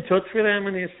still in touch with him,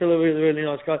 and he's still a really, really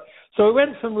nice guy. So we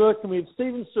went from working with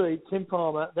Stephen Street, Tim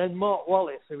Palmer, then Mark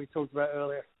Wallace, who we talked about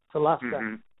earlier, to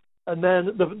Laughter. And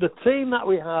then the team that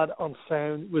we had on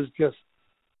sound was just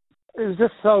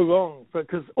so wrong,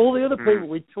 because all the other people,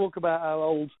 we talk about our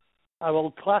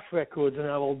old Clash records and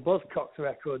our old Buzzcocks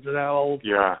records and our old,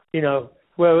 you know,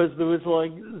 whereas there was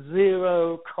like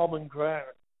zero common ground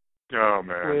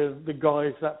with the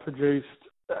guys that produced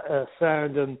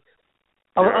sound. And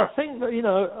I think that, you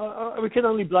know, we can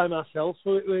only blame ourselves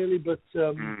for it really, but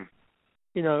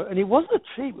you know, and it wasn't a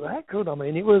cheap record. I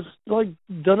mean, it was like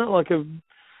done at like a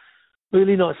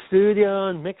really nice studio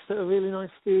and mixed at a really nice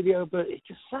studio, but it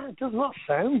just does not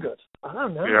sound good. I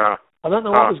don't know. I don't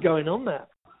know what was going on there.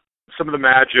 Some of the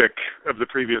magic of the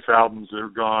previous albums are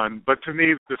gone, but to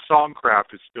me, the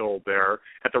songcraft is still there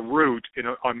at the root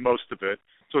on most of it.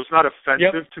 So it's not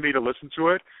offensive to me to listen to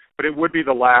it, but it would be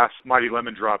the last Mighty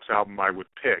Lemon Drops album I would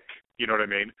pick. You know what I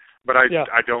mean? But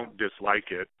I don't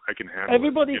dislike it. I can handle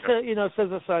Everybody it. Everybody says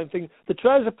the same thing. The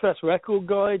Trouser Press Record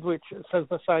Guide, which says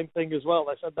the same thing as well.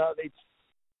 They said that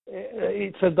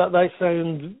it said that they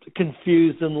sound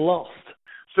confused and lost.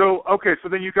 So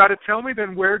then you got to tell me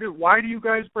then why do you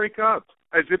guys break up?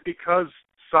 Is it because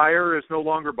Sire is no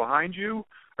longer behind you?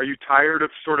 Are you tired of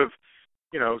sort of,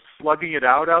 you know, slugging it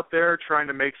out there, trying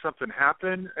to make something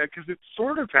happen? Because it's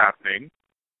sort of happening,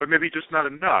 but maybe just not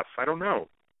enough. I don't know.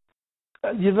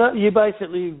 You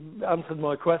basically answered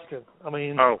my question. I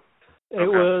mean, it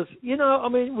was, you know, I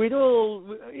mean, we'd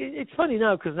all. It's funny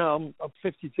now because now I'm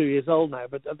 52 years old now,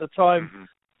 but at the time,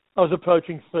 I was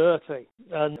approaching 30,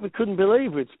 and we couldn't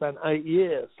believe we'd spent 8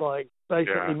 years, like,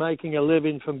 basically making a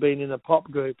living from being in a pop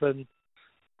group. And,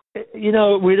 you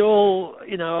know, we'd all,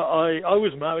 you know, I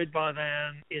was married by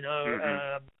then, you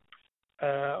know,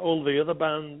 all the other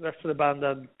rest of the band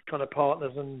had kind of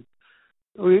partners, and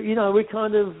we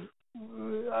kind of,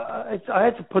 I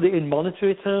had to put it in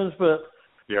monetary terms, but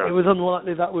it was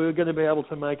unlikely that we were going to be able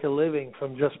to make a living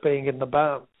from just being in the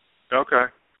band. Okay.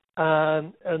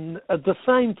 And at the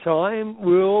same time,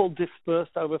 we were all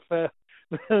dispersed over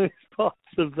various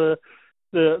parts of the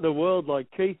world. Like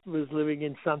Keith was living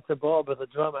in Santa Barbara, the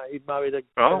drummer. He'd married a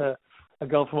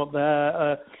girl from up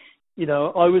there. You know,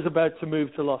 I was about to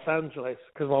move to Los Angeles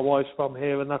because my wife's from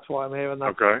here, and that's why I'm here. And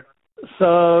that's,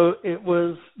 so it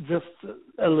was just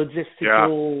a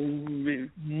logistical,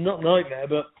 not nightmare,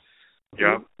 but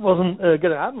it wasn't going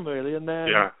to happen really. And then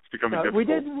it's becoming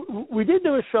difficult. We did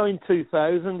do a show in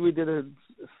 2000. We did a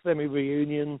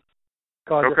semi-reunion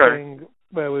kind of thing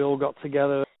where we all got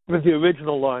together with the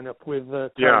original lineup with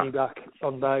Tony back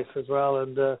on bass as well.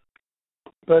 And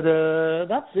but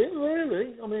that's it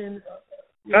really. I mean.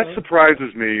 That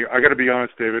surprises me. I got to be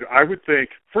honest, David. I would think,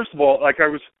 first of all, like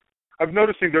I'm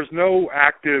noticing there's no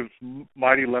active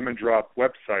Mighty Lemon Drop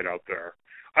website out there.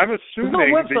 I'm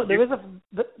assuming there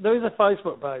is a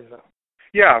Facebook page though.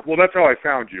 Yeah, well, that's how I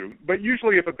found you. But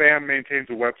usually, if a band maintains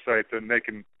a website, then they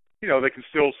can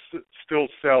still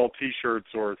sell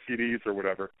T-shirts or CDs or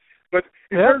whatever. But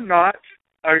is there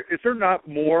not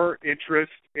more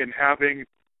interest in having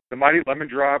the Mighty Lemon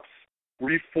Drops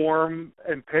reform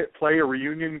and play a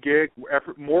reunion gig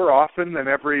more often than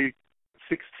every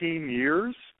 16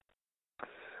 years?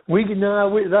 We get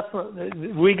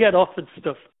offered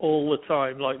stuff all the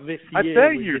time. Like this year,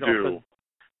 I bet you do.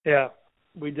 Yeah,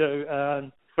 we do.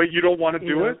 But you don't want to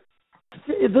do it?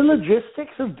 The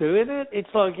logistics of doing it,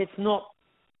 it's like it's not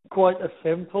quite as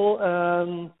simple.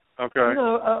 Okay. You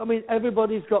know, I mean,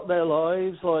 everybody's got their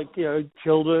lives, like, you know,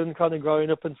 children kind of growing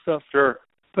up and stuff. Sure.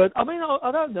 But, I mean,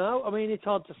 I don't know. I mean, it's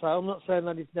hard to say. I'm not saying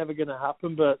that it's never going to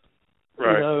happen, but, you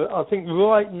know, I think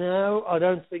right now, I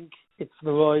don't think it's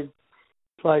the right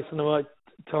place and the right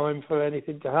time for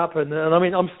anything to happen. And, I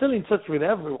mean, I'm still in touch with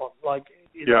everyone. Like,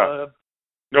 you know,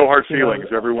 no hard feelings.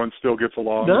 Everyone still gets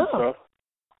along and stuff?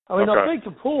 I mean, I speak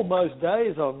to Paul most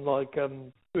days on, like,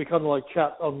 we kind of, like,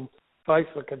 chat on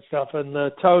Facebook and stuff. And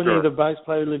Tony, the bass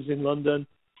player, lives in London.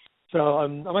 So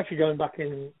I'm actually going back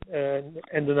in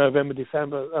end of November,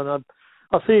 December, and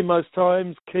I see him most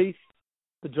times. Keith,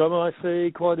 the drummer, I see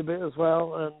quite a bit as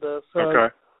well, and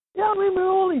yeah, I mean, we're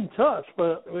all in touch,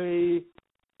 but we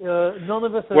none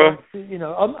of us are. You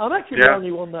know, I'm actually the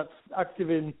only one that's active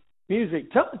in music.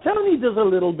 Tony does a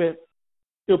little bit.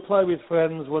 He'll play with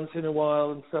friends once in a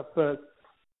while and stuff. But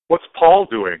what's Paul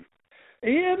doing?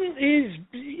 He has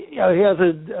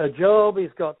a job.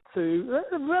 He's got two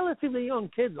relatively young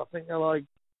kids. I think they're like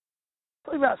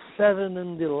probably about 7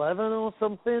 and 11 or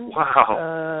something.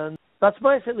 Wow. And that's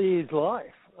basically his life.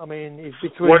 I mean,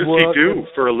 he's between. What does he do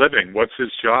for a living? What's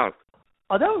his job?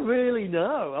 I don't really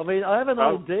know. I mean, I have an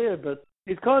idea, but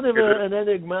he's kind of an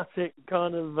enigmatic,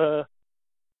 kind of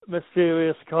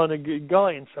mysterious kind of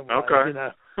guy in some ways. Okay. You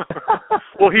know?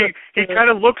 Well, he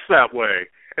kind of looks that way.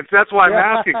 And so that's why I'm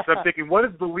asking, because I'm thinking, what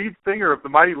is the lead singer of the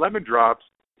Mighty Lemon Drops?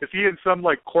 Is he in some,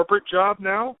 like, corporate job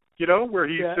now, you know, where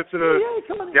he sits at a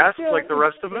desk like the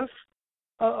rest of us?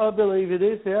 I believe it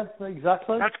is, yeah,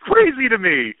 exactly. That's crazy to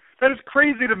me. That is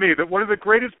crazy to me, that one of the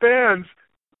greatest bands,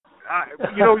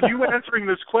 you know, you answering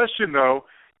this question, though,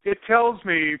 it tells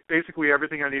me basically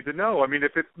everything I need to know. I mean,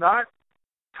 if it's not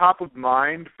top of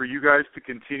mind for you guys to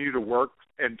continue to work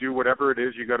and do whatever it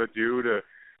is you got to do to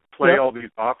play all these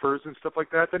offers and stuff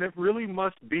like that, then it really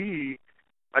must be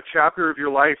a chapter of your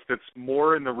life that's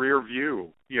more in the rear view,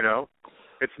 you know?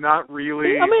 It's not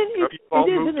really... I mean, it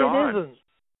isn't.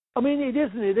 I mean,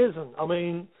 it isn't. I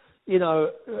mean, you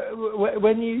know,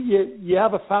 when you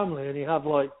have a family and you have,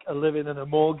 like, a living and a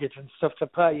mortgage and stuff to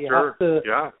pay, you have to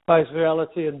face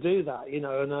reality and do that, you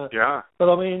know? And But,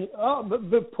 I mean,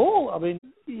 but Paul, I mean,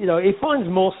 you know, he finds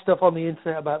more stuff on the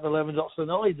internet about the Lemon Drops than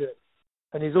I do.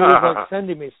 And he's always like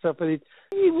sending me stuff. But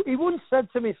he once said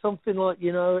to me something like,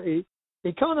 you know, he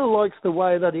kind of likes the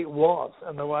way that it was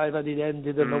and the way that it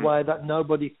ended and the way that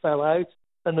nobody fell out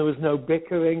and there was no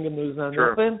bickering and there was no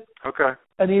nothing. Okay.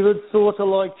 And he would sort of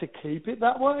like to keep it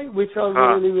that way, which I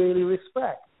really, really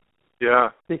respect. Yeah.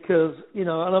 Because, you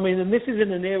know, and I mean, and this is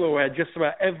in an era where just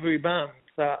about every band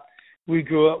that we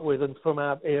grew up with and from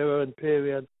our era and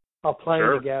period are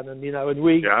playing again. And, you know, and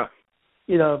we...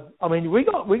 You know, I mean, we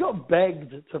got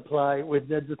begged to play with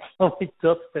the Atomic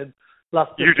Dustbin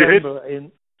last December.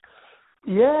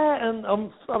 Yeah, and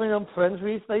I'm friends.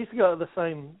 They used to go to the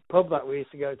same pub that we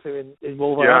used to go to in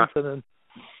Wolverhampton, and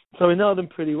so we know them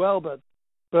pretty well. But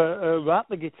Rat,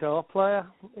 the guitar player,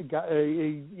 he's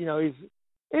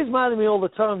mad at me all the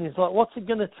time. He's like, "What's it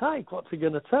gonna take? What's it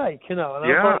gonna take?" And I was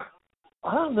like,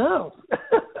 I don't know.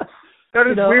 That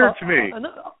is weird to me.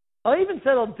 I even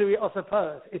said I'd do it. I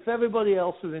suppose if everybody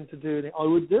else was into doing it, I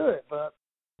would do it. But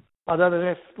I don't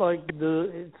know if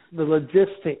it's the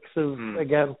logistics of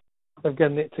of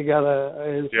getting it together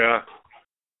is. Yeah.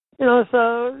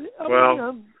 So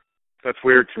that's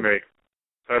weird to me.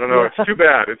 I don't know. It's too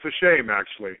bad. It's a shame,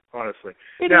 actually. Honestly.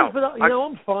 It is, but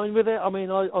I'm fine with it. I mean,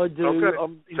 I do. Okay.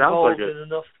 I'm involved in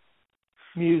enough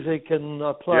music, and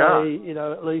I play.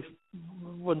 At least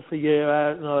once a year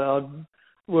out, and I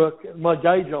work. My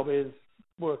day job is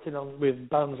working with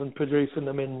bands and producing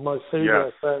them in my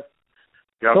studio. So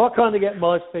I kind of get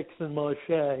my fix and my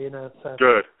share. So.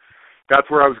 Good. That's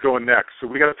where I was going next. So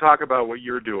we got to talk about what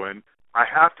you're doing. I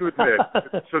have to admit,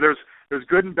 so there's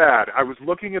good and bad. I was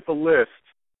looking at the list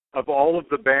of all of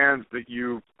the bands that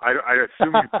I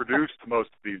assume you produced most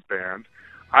of these bands.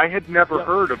 I had never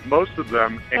heard of most of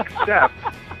them except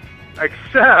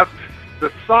the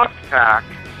Soft Pack.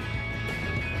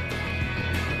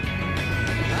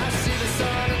 I see the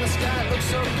sun in the sky, it looks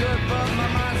so good, but my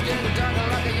mind's getting darker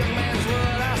like a young man's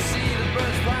wood. I see the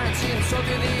birds flying, see them soar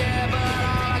through the air, but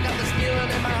I got this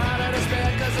feeling in my heart of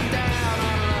despair, 'cause I'm down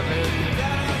on loving.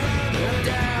 I'm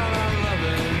down on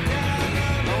loving.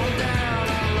 Oh, I'm down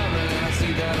on loving, and I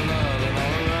see that loving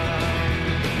all around.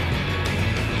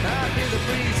 I feel the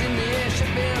breeze in the air,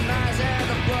 shipping eyes and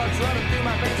the blood's running through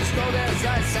my veins, as cold as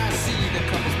ice. I see the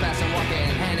couples passing,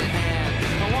 walking hand in hand.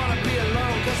 I wanna be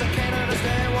alone, 'cause I can't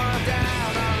understand why I'm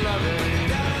down on loving.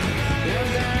 I'm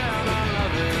down on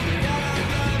loving.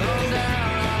 I'm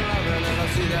down on loving, and I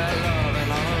see that loving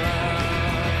all around.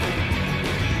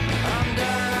 I'm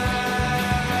down,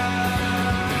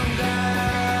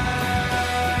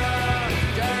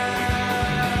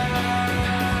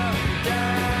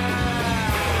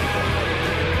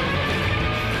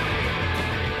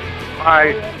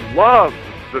 I love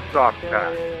the Soft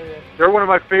Pack. They're one of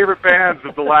my favorite bands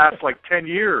of the last 10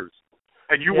 years.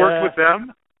 And you worked with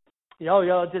them? Yeah,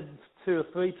 I did 2 or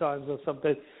 3 times or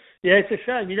something. Yeah, it's a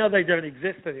shame. They don't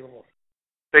exist anymore.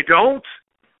 They don't?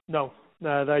 No,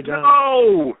 they don't.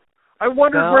 No! I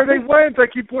wondered where they went. I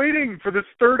keep waiting for this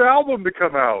 3rd album to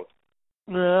come out.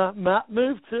 Matt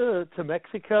moved to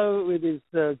Mexico with his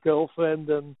girlfriend,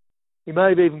 and he may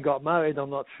have even got married, I'm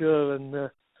not sure.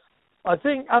 And I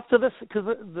think after this, because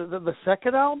the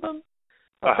second album,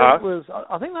 I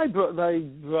think they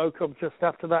broke up just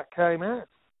after that came out.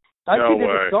 I actually did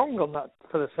a song on that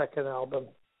for the second album.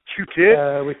 You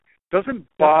did? Doesn't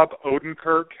Bob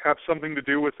Odenkirk have something to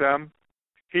do with them?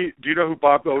 Do you know who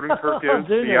Bob Odenkirk is?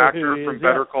 The actor from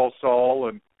Better Call Saul,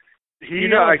 and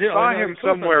I saw him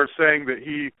somewhere saying that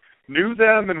he knew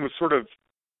them and was sort of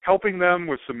helping them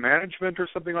with some management or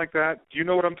something like that. Do you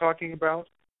know what I'm talking about?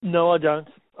 No, I don't.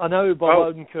 I know who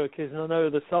Bob Odenkirk is, and I know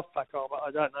who the Soft Pack are, but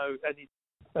I don't know any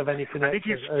connection. I think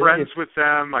he's friends with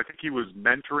them. I think he was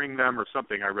mentoring them or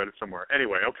something. I read it somewhere.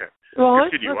 Anyway, okay. Right,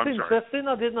 continue. That's I'm interesting.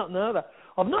 Sorry. I did not know that.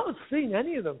 I've not seen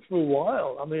any of them for a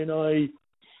while. I mean, I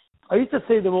used to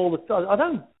see them all the time. I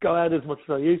don't go out as much as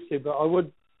I used to, but I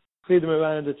would see them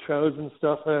around at shows and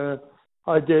stuff.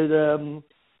 I did.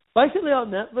 Basically, I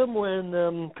met them when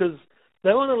because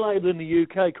they're on a label in the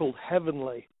UK called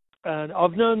Heavenly. And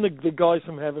I've known the guys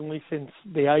from Heavenly since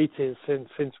the 80s,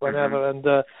 since whenever. Mm-hmm.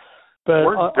 And but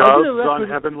weren't Doves on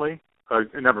Heavenly?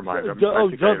 Never mind.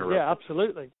 Doves, yeah,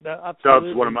 absolutely. Doves,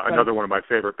 another one of my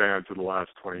favorite bands of the last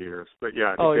 20 years. But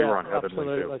yeah, I think they were on Heavenly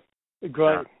absolutely. too.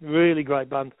 Great, really great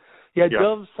band. Yeah,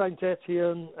 Doves, Saint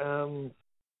Etienne.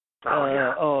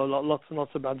 Lots and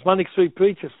lots of bands. Manic Street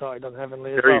Preacher started on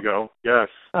Heavenly. There you go. Yes.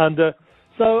 And.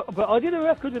 But I did a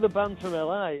record with a band from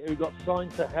LA who got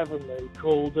signed to Heavenly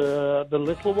called The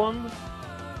Little Ones.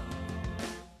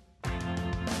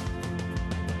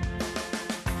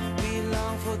 We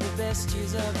long for the best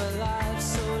years of our lives,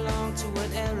 so long to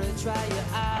an era, dry your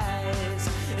eyes.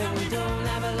 And we don't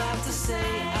have a lot to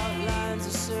say, outlines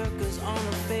of circles on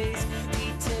a face,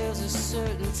 details a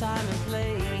certain time and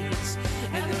place,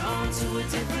 and they're on to a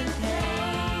different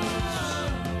page.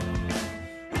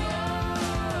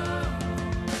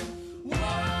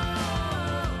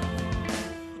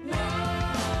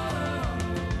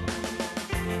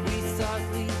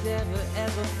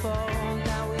 Fall.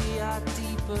 Now we are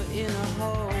deeper in a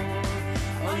hole.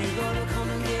 Are you gonna come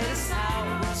and get us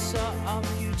out? We saw our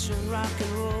future in rock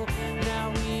and roll.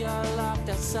 Now we are locked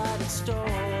outside its door.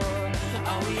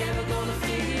 Are we ever gonna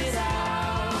figure it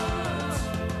out?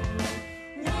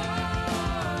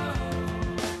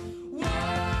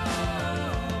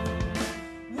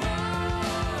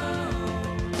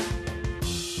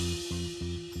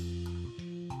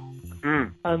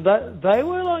 And they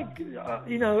were like,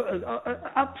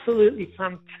 absolutely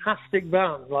fantastic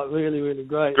band, like really, really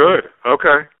great. Good.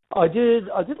 Okay. I did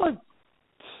like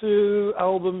 2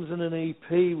 albums and an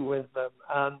EP with them,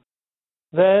 and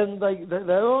then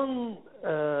they're on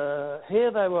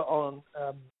here. They were on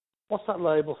what's that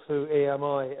label through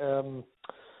EMI?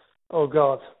 Oh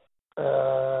God,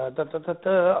 I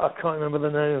can't remember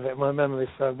the name of it. My memory's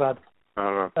so bad.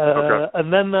 Okay.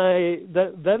 And then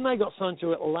they got signed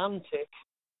to Atlantic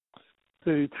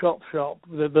through Chop Shop.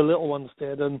 The little ones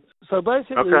did, and so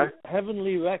basically,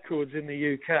 Heavenly Records in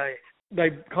the UK. They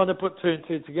kind of put 2 and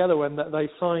 2 together when they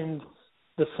signed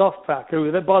the Soft Pack, who,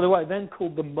 by the way, then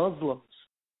called the Muslims.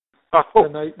 Oh.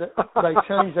 And they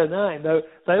changed their name.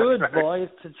 They were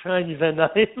advised to change their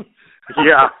name.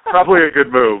 Yeah, probably a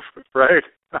good move, right?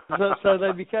 so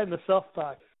they became the Soft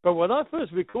Pack. But when I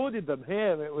first recorded them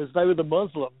here, they were the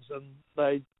Muslims, and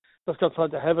they just got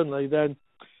signed to Heavenly. Then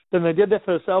they did their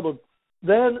first album.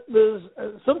 Then there's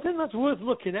something that's worth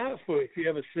looking out for if you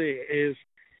ever see it is.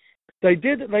 They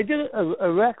did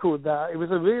a record that it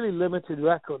was a really limited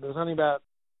record. There was only about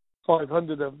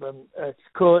 500 of them.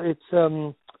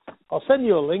 I'll send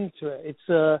you a link to it.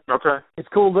 It's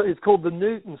called the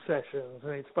Newton Sessions,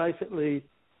 and it's basically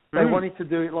they wanted to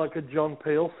do it like a John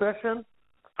Peel session.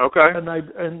 Okay. And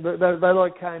they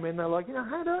like came in. They're like,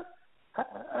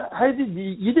 how did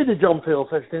you did a John Peel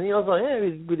session? And I was like, yeah,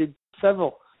 we did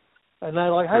several. And they're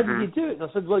like, how did you do it? And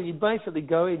I said, well, you'd basically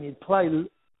go in, you'd play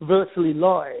virtually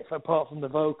live apart from the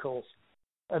vocals,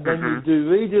 and then you'd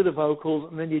redo the vocals,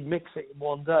 and then you'd mix it in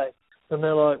one day. And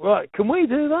they're like, right, can we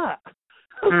do that?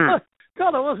 I was like,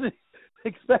 God, I wasn't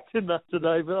expecting that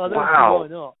today, but I don't know why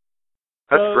not.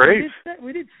 That's great.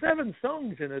 We did 7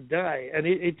 songs in a day, and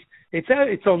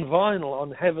it's on vinyl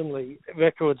on Heavenly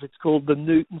Records. It's called the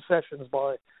Newton Sessions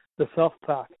by the Soft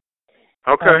Pack.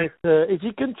 Okay. And if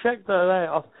you can check that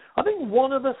out, I think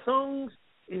one of the songs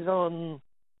is on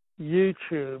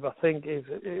YouTube. I think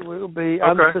it will be.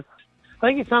 I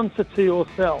think it's Answer to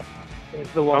Yourself is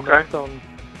the one that's on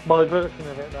my version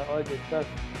of it that I did. So.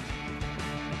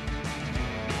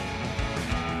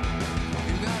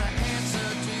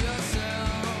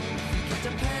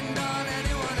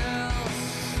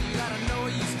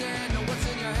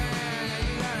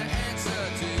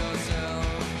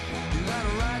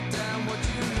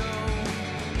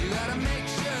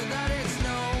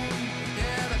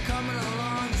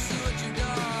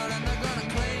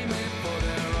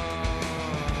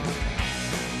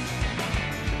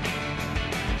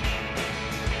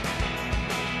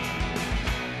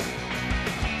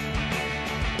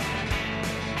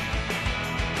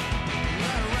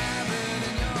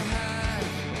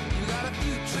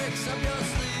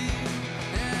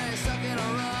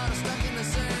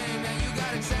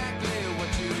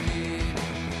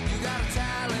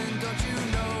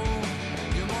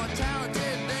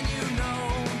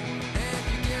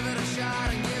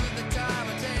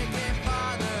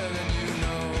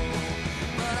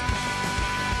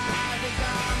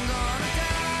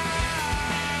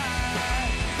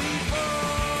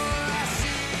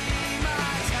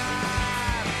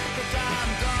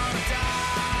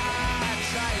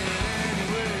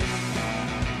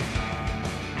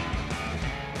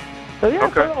 So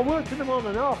so I worked with them on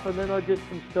and off, and then I did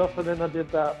some stuff, and then I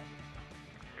did that.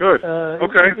 Good. I'll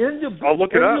look it up. It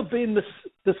ended up being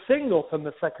the single from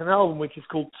the second album, which is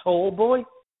called Tall Boy.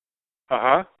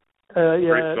 Uh-huh.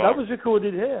 That was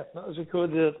recorded here. That was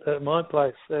recorded at my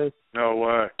place. No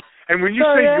way. And when you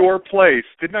say your place,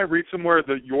 didn't I read somewhere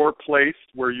that your place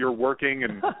where you're working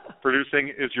and producing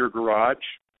is your garage?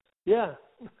 Yeah.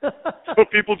 So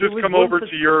people just come over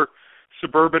to your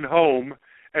suburban home,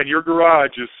 and your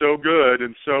garage is so good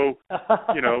and so,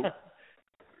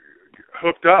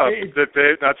 hooked up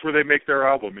that's where they make their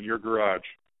album, in your garage.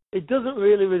 It doesn't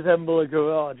really resemble a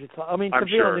garage. It's like, to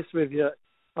be honest with you,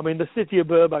 the city of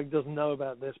Burbank doesn't know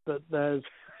about this, but there's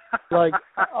like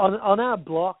on our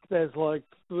block there's like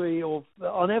 3 or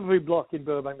on every block in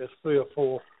Burbank there's 3 or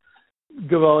 4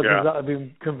 garages that have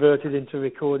been converted into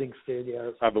recording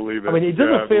studios. I believe it. It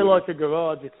doesn't feel like a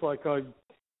garage. It's like I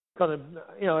kind of,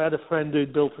 I had a friend who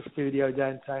built a studio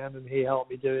downtown, and he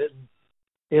helped me do it. And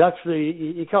it actually,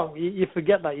 you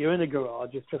forget that you're in a garage.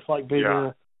 It's just like being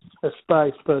in a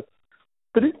space, but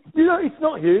it, it's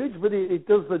not huge, but it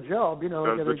does the job. Does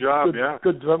the job,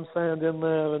 good drum sound in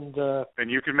there, and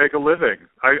you can make a living.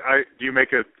 Do you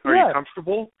make it? Are you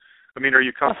comfortable? Are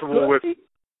you comfortable with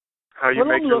how you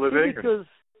make your living? Because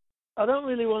I don't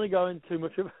really want to go into too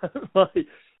much about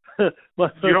my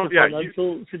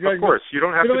financial situation. Of course, you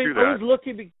don't have to do that. I was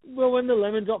lucky. When the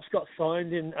Lemon Drops got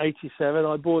signed in '87,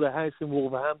 I bought a house in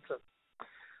Wolverhampton,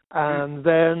 And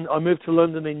then I moved to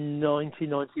London in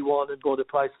 1991 and bought a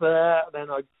place there. Then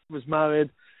I was married.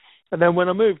 And then when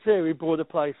I moved here, we bought a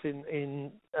place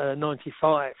in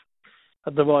 95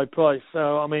 at the right price.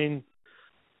 So, I mean,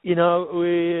 and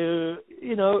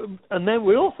then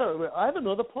I have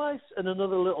another place and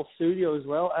another little studio as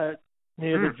well out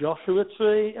near the Joshua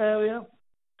Tree area.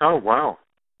 Oh, wow.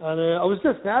 And I was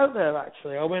just out there,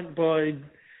 actually. I went by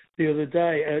the other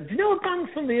day. Do you know a band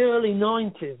from the early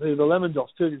 90s who the Lemon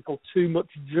Drops did? It's called Too Much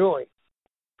Joy.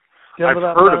 I've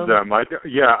heard of them. I've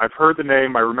heard the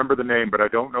name. I remember the name, but I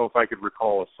don't know if I could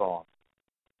recall a song.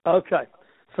 Okay.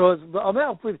 So I met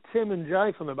up with Tim and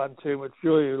Jay from the band Too Much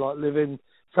Joy, who live in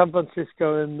San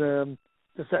Francisco and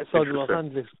just outside of Los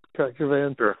Angeles,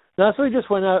 and sure. Now, so we just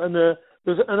went out and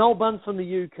there's an old band from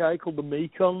the UK called the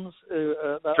Mekons.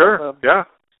 Sure, yeah.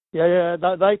 Yeah,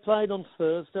 they played on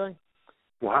Thursday.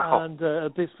 Wow. And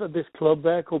this club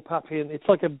there called Pappy, and it's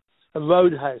like a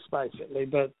roadhouse basically,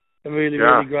 but a really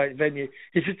great venue.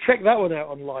 You should check that one out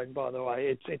online, by the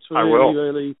way. It's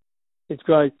really it's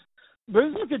great. But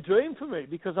it was like a dream for me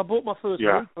because I bought my first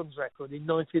Refunds record in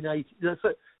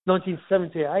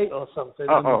 1978 or something.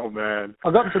 Oh man!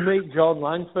 I got to meet John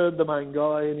Langford, the main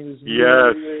guy, and he was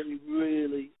really,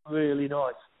 really, really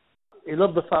nice. He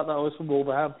loved the fact that I was from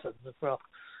Wolverhampton as well.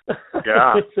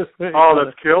 Yeah. It's just really funny.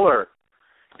 That's killer.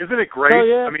 Isn't it great? Oh,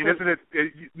 yeah, I mean, isn't it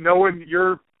knowing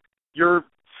you're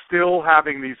still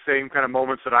having these same kind of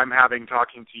moments that I'm having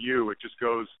talking to you? It just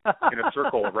goes in a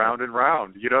circle round and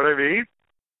round. You know what I mean?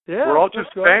 Yeah. We're all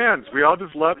just fans. We all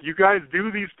just love you guys do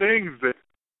these things that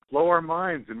blow our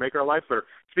minds and make our lives better.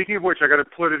 Speaking of which, I got to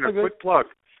put in a quick plug.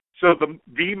 So the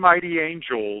Mighty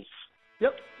Angels.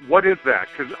 Yep. What is that?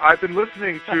 Because I've been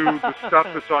listening to the stuff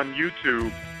that's on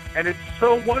YouTube, and it's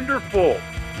so wonderful.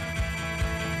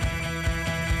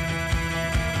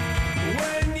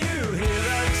 When you hear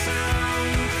that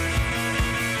sound,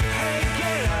 hey,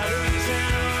 get out of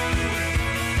town.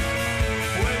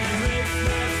 When you make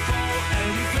that fall and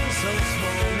you feel so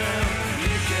small now,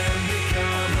 you can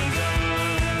become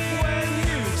undone. When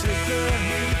you take the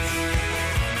heat,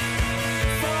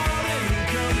 fall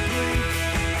incomplete,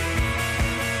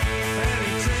 and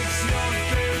it takes your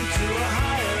game to a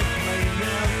higher plane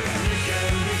now, you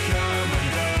can become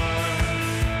undone.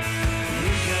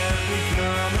 You can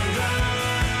become undone.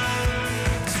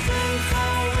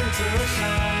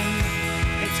 Shine.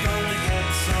 It's gonna get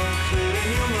so clear in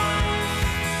your mind.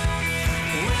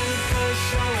 When it does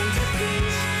show and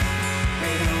defeat,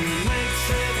 it only makes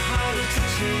it harder to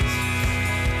cheat.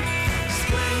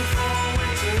 Spring, fall,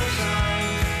 winter,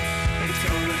 shine. It's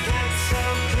gonna get so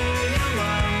clear in your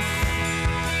mind.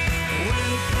 When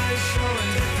it does show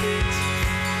and defeat,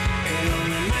 it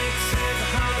only makes it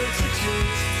harder to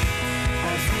cheat.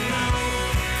 As you know,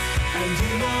 and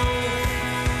you know.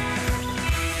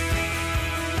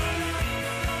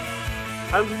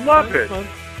 I love it.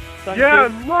 I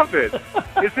love it.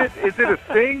 Is it a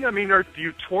thing? I mean, do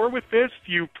you tour with this?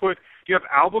 Do you have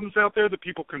albums out there that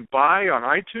people can buy on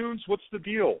iTunes? What's the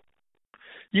deal?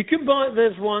 You can buy.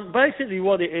 There's one. Basically,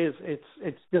 what it is,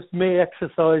 it's just me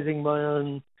exercising my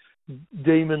own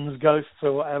demons, ghosts,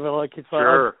 or whatever. Like it's like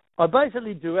sure. I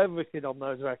basically do everything on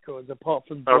those records apart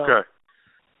from drum. Okay.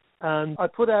 And I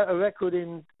put out a record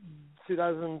in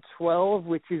 2012,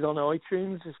 which is on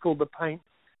iTunes. It's called the Paint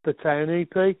the Town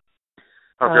EP. Okay.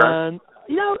 And,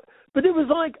 but it was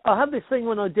like, I had this thing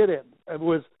when I did it. I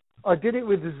did it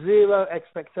with zero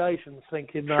expectations,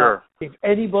 thinking that if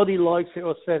anybody likes it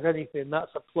or says anything,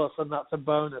 that's a plus and that's a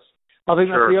bonus. I think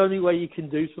that's the only way you can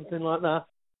do something like that.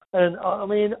 And, I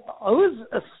mean, I was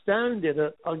astounded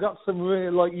that I got some really,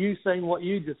 like you saying what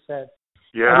you just said.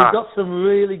 Yeah. And we got some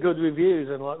really good reviews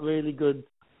and, like, really good...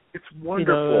 It's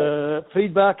wonderful.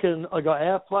 Feedback, and I got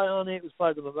airplay on it. It was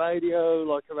played on the radio,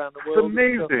 like around the world.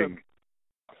 It's amazing.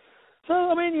 So,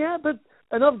 I mean,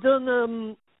 and I've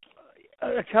done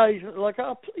occasionally, like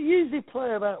I usually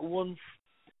play about once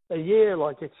a year,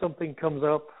 like if something comes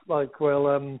up, like,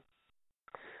 I'll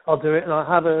do it, and I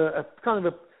have a kind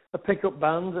of a pickup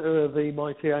band, the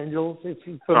Mighty Angels. It's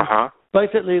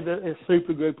basically a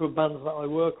super group of bands that I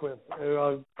work with, who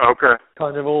I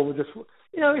kind of all just...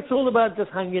 it's all about just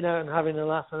hanging out and having a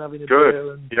laugh and having a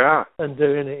beer and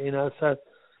doing it,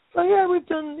 So yeah, we've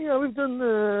done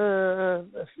a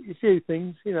few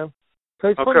things, So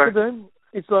it's fun to do.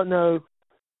 It's like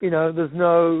there's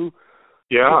no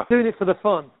it's doing it for the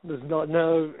fun. There's not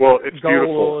no it's goal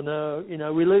beautiful. Or no,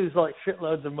 we lose like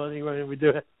shitloads of money when we do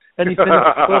it. Anything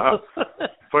else,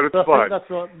 but it's fun. fun. That's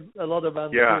what a lot of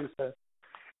bands do. So.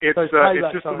 It's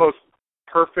just the most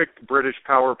perfect British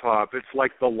power pop. It's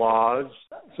like the Laws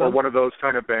or one of those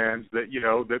kind of bands that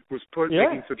that was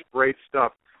making such great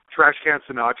stuff Trash Can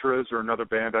Sinatras or another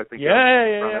band, I think.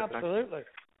 Yeah, absolutely.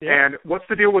 Yeah. And what's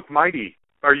the deal with Mighty?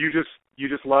 Are you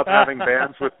just love having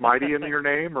bands with Mighty in your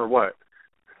name, or what?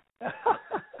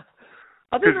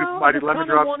 I don't know. Mighty Lemon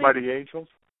Drops, Mighty Angels?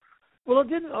 Well, I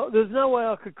didn't. There's no way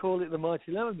I could call it the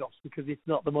Mighty Lemon Drops because it's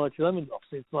not the Mighty Lemon Drops.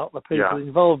 It's not the people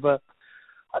involved. But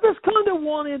I just kind of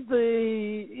wanted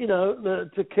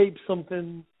to keep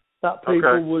something that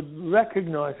people would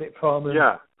recognize it from. And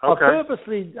I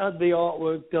purposely had the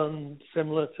artwork done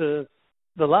similar to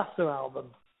the Laughter album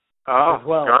as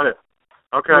well. Got it.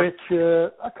 Okay. Which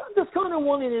I just kind of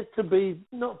wanted it to be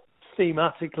not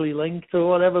thematically linked or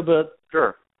whatever, but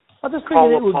sure. I just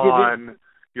figured it would give it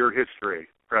your history,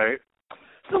 right?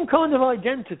 Some kind of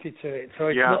identity to it, so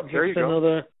it's not just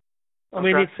another. I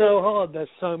mean, it's so hard. There's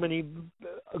so many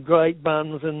great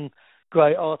bands and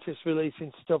great artists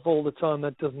releasing stuff all the time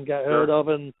that doesn't get heard of,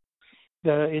 and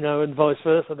and vice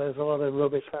versa. There's a lot of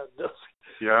rubbish that does.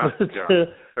 Yeah, but,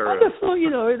 I just thought,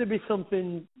 it'd be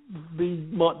something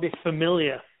might be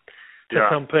familiar to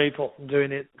some people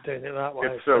doing it that way.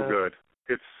 It's so good.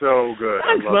 It's so good.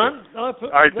 Thanks, man.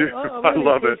 I do. I really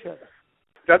love it. it.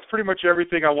 That's pretty much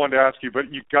everything I wanted to ask you,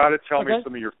 but you got to tell me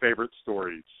some of your favorite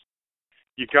stories.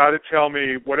 You got to tell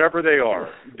me whatever they are.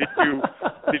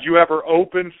 Did you ever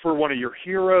open for one of your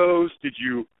heroes? Did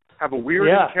you have a weird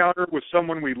encounter with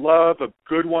someone we love, a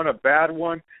good one, a bad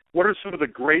one? What are some of the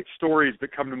great stories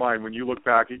that come to mind when you look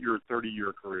back at your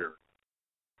 30-year career?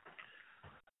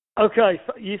 Okay,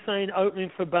 so you're saying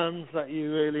opening for bands that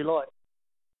you really like.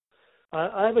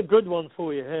 I have a good one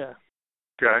for you here.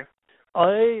 Okay.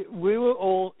 We were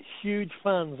all huge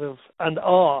fans of, and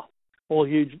are all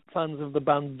huge fans of the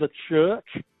band The Church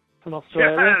from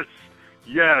Australia.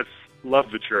 Yes, love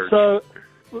The Church. So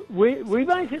we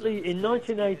basically, in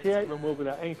 1988 when Will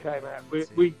Without End came out,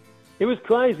 it was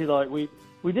crazy. Like we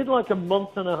did like a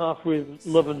month and a half with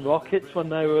Love and Rockets when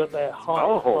they were at their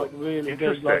height, like really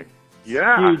big, like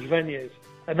huge venues,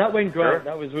 and that went great. Sure.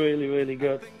 That was really, really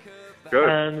good. Good.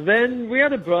 And then we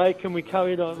had a break and we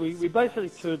carried on. We basically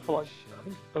toured for like, I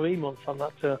think, 3 months on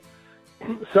that tour.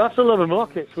 So after Love and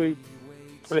Rockets, we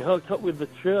hooked up with The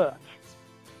Church.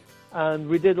 And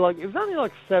we did it was only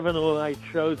like 7 or 8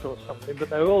 shows or something, but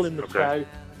they were all in the South.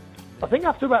 I think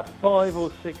after about 5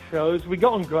 or 6 shows, we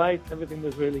got on great. Everything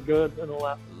was really good and all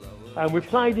that. And we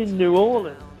played in New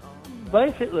Orleans.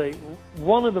 Basically,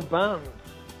 one of the bands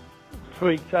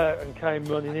freaked out and came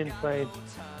running in saying,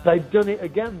 they've done it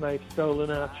again. They've stolen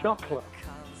our chocolate.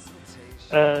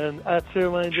 And our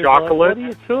tour manager was like, what are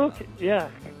you talking? Yeah.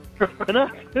 And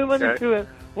our tour manager to him,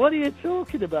 what are you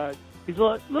talking about? He's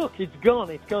like, look, it's gone.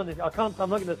 I'm not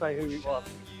going to say who it was.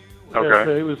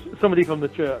 Okay. It was somebody from the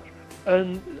church.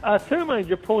 And our tour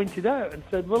manager pointed out and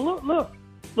said, well,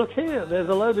 look here. There's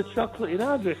a load of chocolate in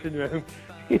our dressing room.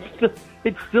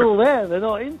 It's still there. They're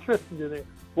not interested in it.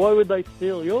 Why would they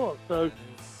steal yours? So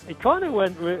it kind of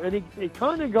went, and it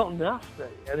kind of got nasty,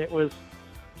 and it was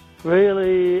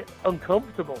really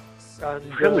uncomfortable.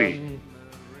 And, really?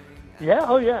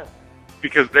 Yeah.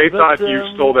 Because they thought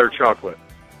you stole their chocolate.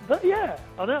 But yeah,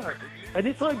 I know. And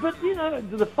it's like, but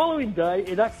the following day,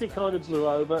 it actually kind of blew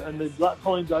over, and the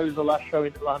following day was the last show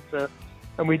in Atlanta,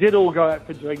 and we did all go out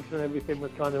for drinks, and everything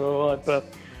was kind of all right.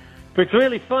 But it's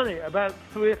really funny. About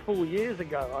 3 or 4 years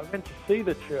ago, I went to see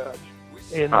The Church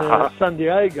in San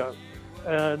Diego.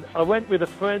 And I went with a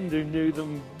friend who knew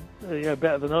them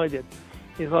better than I did.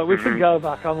 He's like, we should go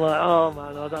back. I'm like, oh,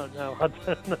 man, I don't know.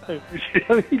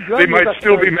 They might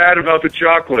still be mad about the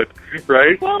chocolate,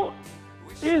 right? Well,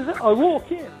 I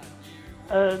walk in,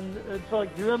 and it's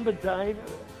like, do you remember Dave?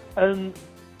 And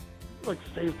like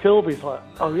Steve Kilby's like,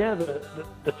 oh, yeah,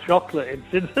 the chocolate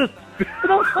incident.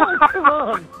 And I was like, come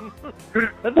on.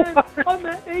 And then I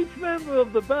met each member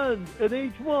of the band, and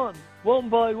each one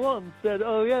by one, said,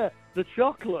 oh, yeah, the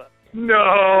chocolate.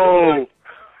 No!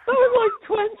 That was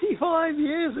like 25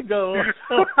 years ago or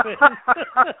something.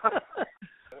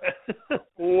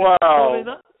 Wow. I mean,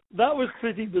 that was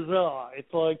pretty bizarre.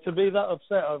 It's like, to be that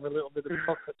upset over a little bit of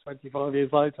chocolate 25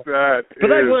 years later. But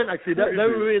they weren't actually. They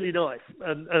were really nice.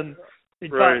 And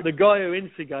in fact, the guy who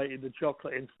instigated the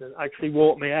chocolate incident actually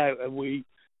walked me out, and we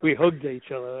hugged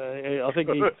each other. I think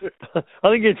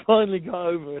he'd finally got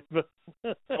over it. But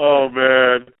oh,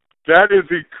 man. That is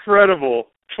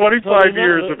incredible. 25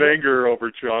 years of anger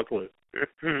over chocolate.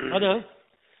 I know.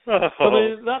 Oh, I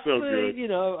mean, that's so good.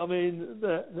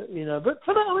 But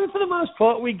for the most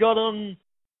part, we got on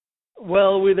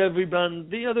well with every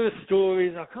band. The other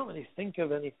stories, I can't really think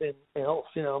of anything else.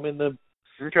 The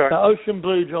Ocean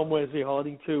Blue John Wesley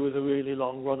Harding tour was a really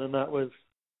long run, and that was,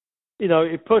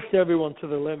 it pushed everyone to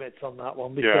the limits on that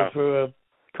one because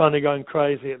kind of going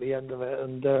crazy at the end of it.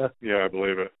 And yeah, I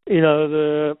believe it.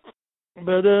 No,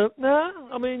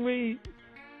 I mean,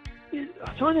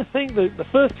 I'm trying to think. The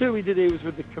first tour we did here was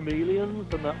with the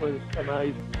Chameleons, and that was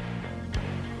amazing.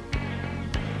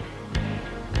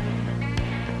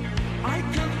 I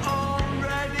can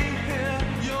already hear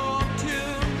your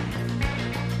tune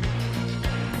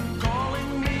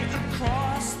calling me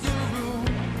across the room.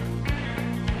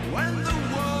 When the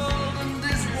world and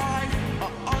his wife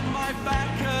are on my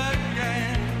back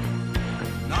again,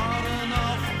 not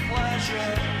enough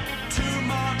pleasure, too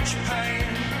much pain.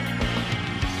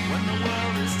 When the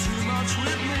world is too much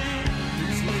with me,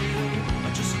 please leave,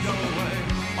 or just go away,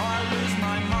 or I lose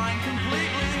my mind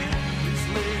completely. Please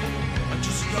leave, or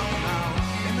just go now.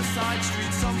 In the side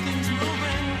street something's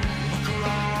moving. Look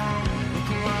around,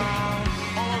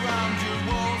 all around you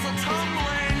walls are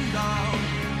tumbling down.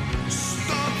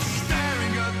 Stop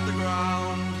staring at the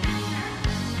ground.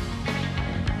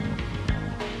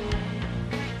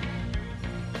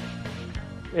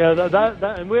 Yeah,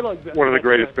 that and we're like One of the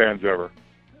greatest bands ever.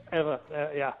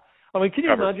 Yeah. I mean, can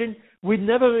you imagine? We'd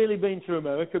never really been to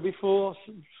America before,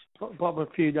 apart from a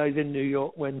few days in New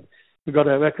York when we got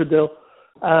our record deal.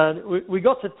 And we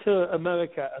got to tour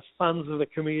America as fans of the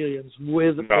Chameleons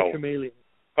with the Chameleons.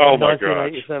 Oh, in my God.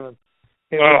 1987.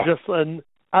 It was just, and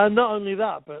not only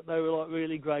that, but they were like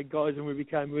really great guys and we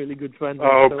became really good friends.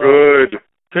 Oh, good.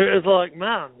 So it was like,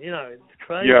 man, it's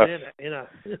crazy, isn't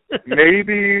it?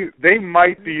 Maybe they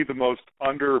might be the most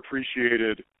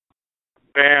underappreciated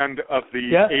band of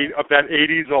of that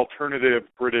 80s alternative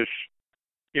British,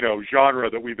 genre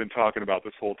that we've been talking about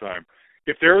this whole time.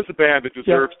 If there is a band that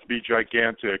deserves to be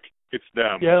gigantic, it's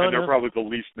them, and they're probably the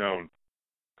least known.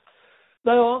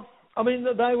 They are. I mean,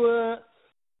 they were,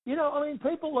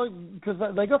 people because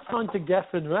they got signed to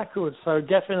Geffen Records, so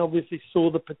Geffen obviously saw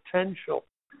the potential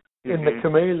in the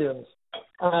Chameleons.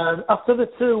 And after the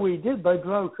tour we did, they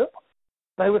broke up.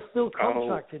 They were still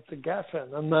contracted to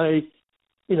Geffen, and they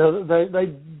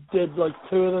did like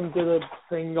two of them did a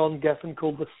thing on Geffen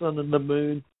called The Sun and the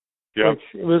Moon. Yeah. Which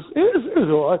it was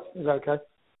all right. It was okay,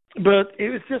 but it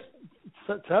was just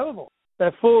so terrible.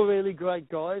 They're four really great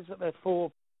guys. They're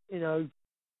four,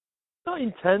 not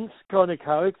intense kind of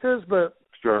characters, but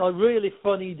like really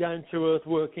funny, down to earth,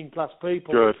 working class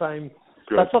people. Good.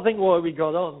 That's I think why we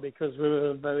got on, because we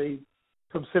were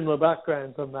from similar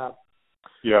backgrounds on that.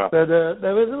 Yeah. But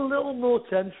there was a little more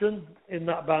tension in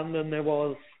that band than there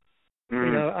was.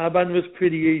 Our band was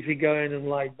pretty easygoing and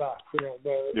laid back.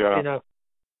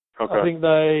 Okay. I think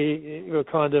they were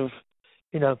kind of,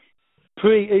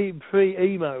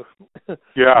 pre-emo.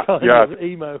 Yeah, kind of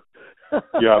emo.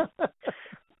 Yeah.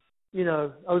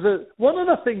 I was one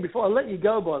other thing before I let you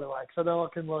go, by the way, because I know I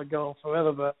can go on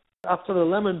forever, but after the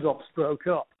Lemon Drops broke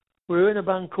up, we were in a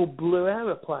band called Blue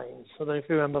Aeroplanes. I don't know if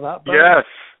you remember that band. Yes.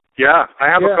 Yeah, I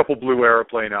have a couple Blue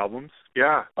Aeroplane albums.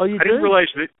 Yeah. Oh, you do? I didn't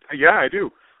realize that. Yeah, I do.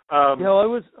 I'm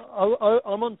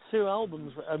on two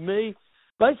albums, and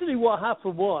basically what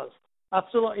happened was,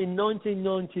 after in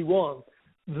 1991,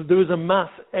 there was a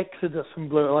mass exit from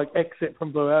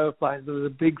Blue Aeroplanes. There was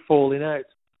a big falling out.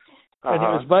 And it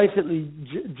was basically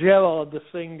Gerard, the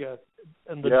singer,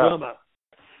 and the drummer.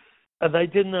 And they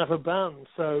didn't have a band.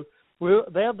 So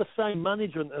they had the same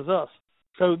management as us.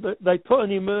 So they put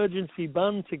an emergency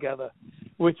band together,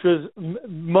 which was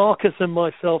Marcus and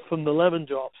myself from the Lemon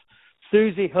Drops,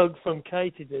 Susie Hugg from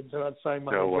Katydids, who had the same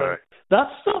management. No way. That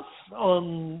stuff's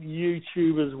on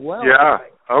YouTube as well. Yeah,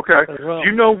 okay. Do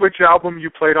you know which album you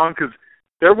played on? Because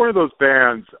they're one of those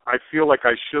bands I feel like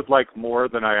I should like more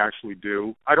than I actually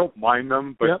do. I don't mind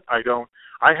them, but I don't.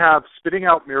 I have Spitting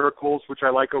Out Miracles, which I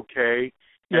like okay.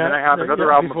 And then I have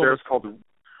another album of theirs called,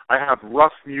 I have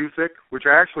Rough Music, which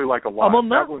I actually like a lot. I'm on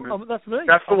that. That's me.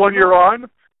 That's the one you're on?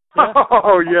 Yeah.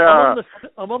 Oh, yeah.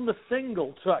 I'm on the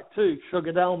single track too,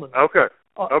 Sugared Almond. Okay.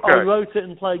 I wrote it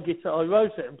and played guitar.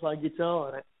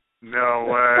 On it. No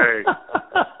way.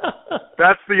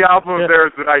 That's the album of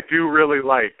theirs that I do really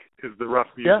like, is the Rough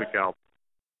Music album.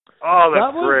 Oh,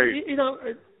 that's great.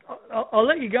 I'll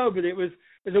let you go, but it was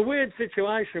a weird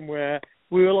situation where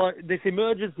we were like this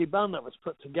emergency band that was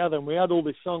put together, and we had all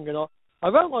this song, and I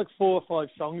wrote 4 or 5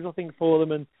 songs, I think, for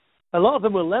them, and a lot of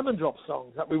them were Lemon Drop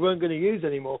songs that we weren't going to use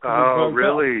anymore. Oh,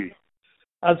 really?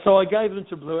 And so I gave them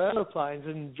to Blue Aeroplanes,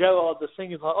 and Gerard, the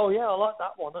singer's like, oh, yeah, I like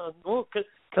that one. And,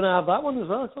 can I have that one as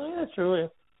well? I said, yeah, sure, yeah.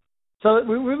 So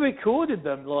we recorded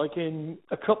them, in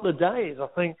a couple of days. I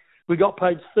think we got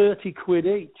paid 30 quid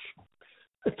each.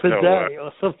 per day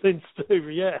or something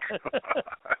stupid, yeah.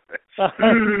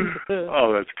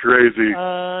 Oh, that's crazy.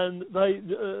 And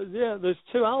there's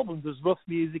 2 albums. There's Rough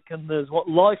Music and there's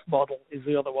Life Model is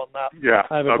the other one that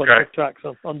I have a bunch of tracks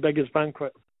on Beggar's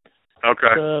Banquet.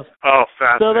 Okay. So,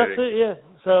 fascinating. So that's it, yeah.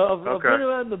 So I've been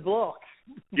around the block.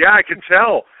 Yeah, I can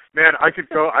tell. Man, I could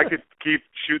keep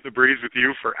shooting the breeze with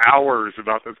you for hours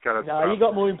about this kind of stuff. Yeah, you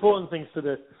got more important things to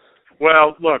do.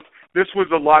 Well, look, this was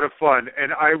a lot of fun,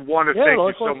 and I want to thank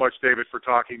you so much, David, for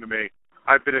talking to me.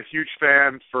 I've been a huge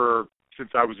fan since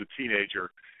I was a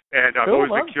teenager, and I've always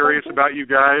been curious about you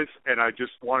guys, and I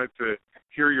just wanted to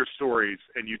hear your stories,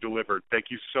 and you delivered.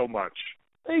 Thank you so much.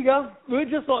 There you go. We're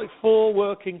just like 4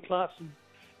 working class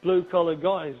blue-collar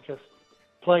guys just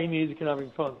playing music and having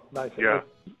fun, basically. Yeah.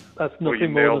 That's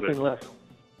nothing more, nothing less.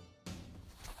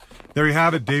 There you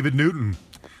have it, David Newton.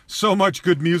 So much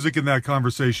good music in that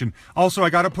conversation. Also, I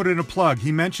got to put in a plug.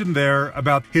 He mentioned there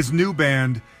about his new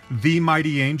band, The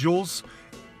Mighty Angels.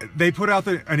 They put out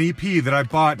an EP that I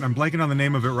bought, and I'm blanking on the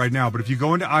name of it right now, but if you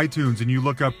go into iTunes and you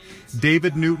look up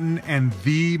David Newton and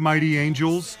The Mighty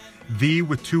Angels, The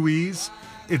with 2 E's,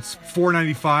 it's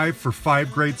 $4.95 for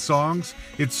 5 great songs.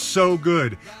 It's so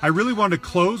good. I really wanted to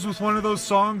close with one of those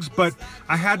songs, but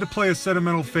I had to play a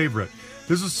sentimental favorite.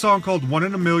 This is a song called 1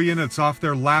 in a Million. It's off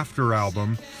their Laughter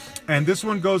album. And this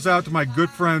one goes out to my good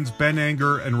friends Ben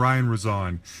Anger and Ryan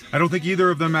Razan. I don't think either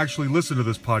of them actually listen to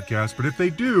this podcast, but if they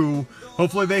do,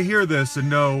 hopefully they hear this and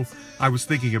know I was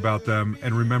thinking about them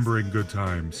and remembering good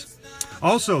times.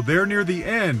 Also, they're near the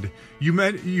end.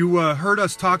 You heard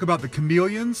us talk about the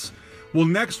Chameleons. Well,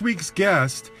 next week's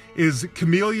guest is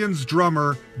Chameleons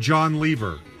drummer John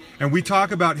Lever. And we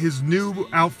talk about his new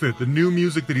outfit, the new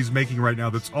music that he's making right now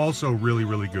that's also really,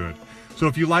 really good. So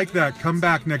if you like that, come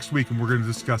back next week and we're going to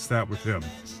discuss that with him.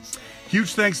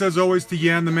 Huge thanks, as always, to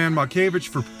Jan the Man Makevich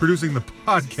for producing the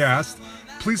podcast.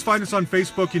 Please find us on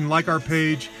Facebook and like our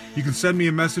page. You can send me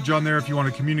a message on there if you want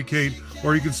to communicate,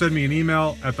 or you can send me an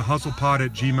email at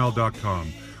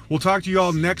thehustlepod@gmail.com. We'll talk to you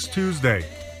all next Tuesday.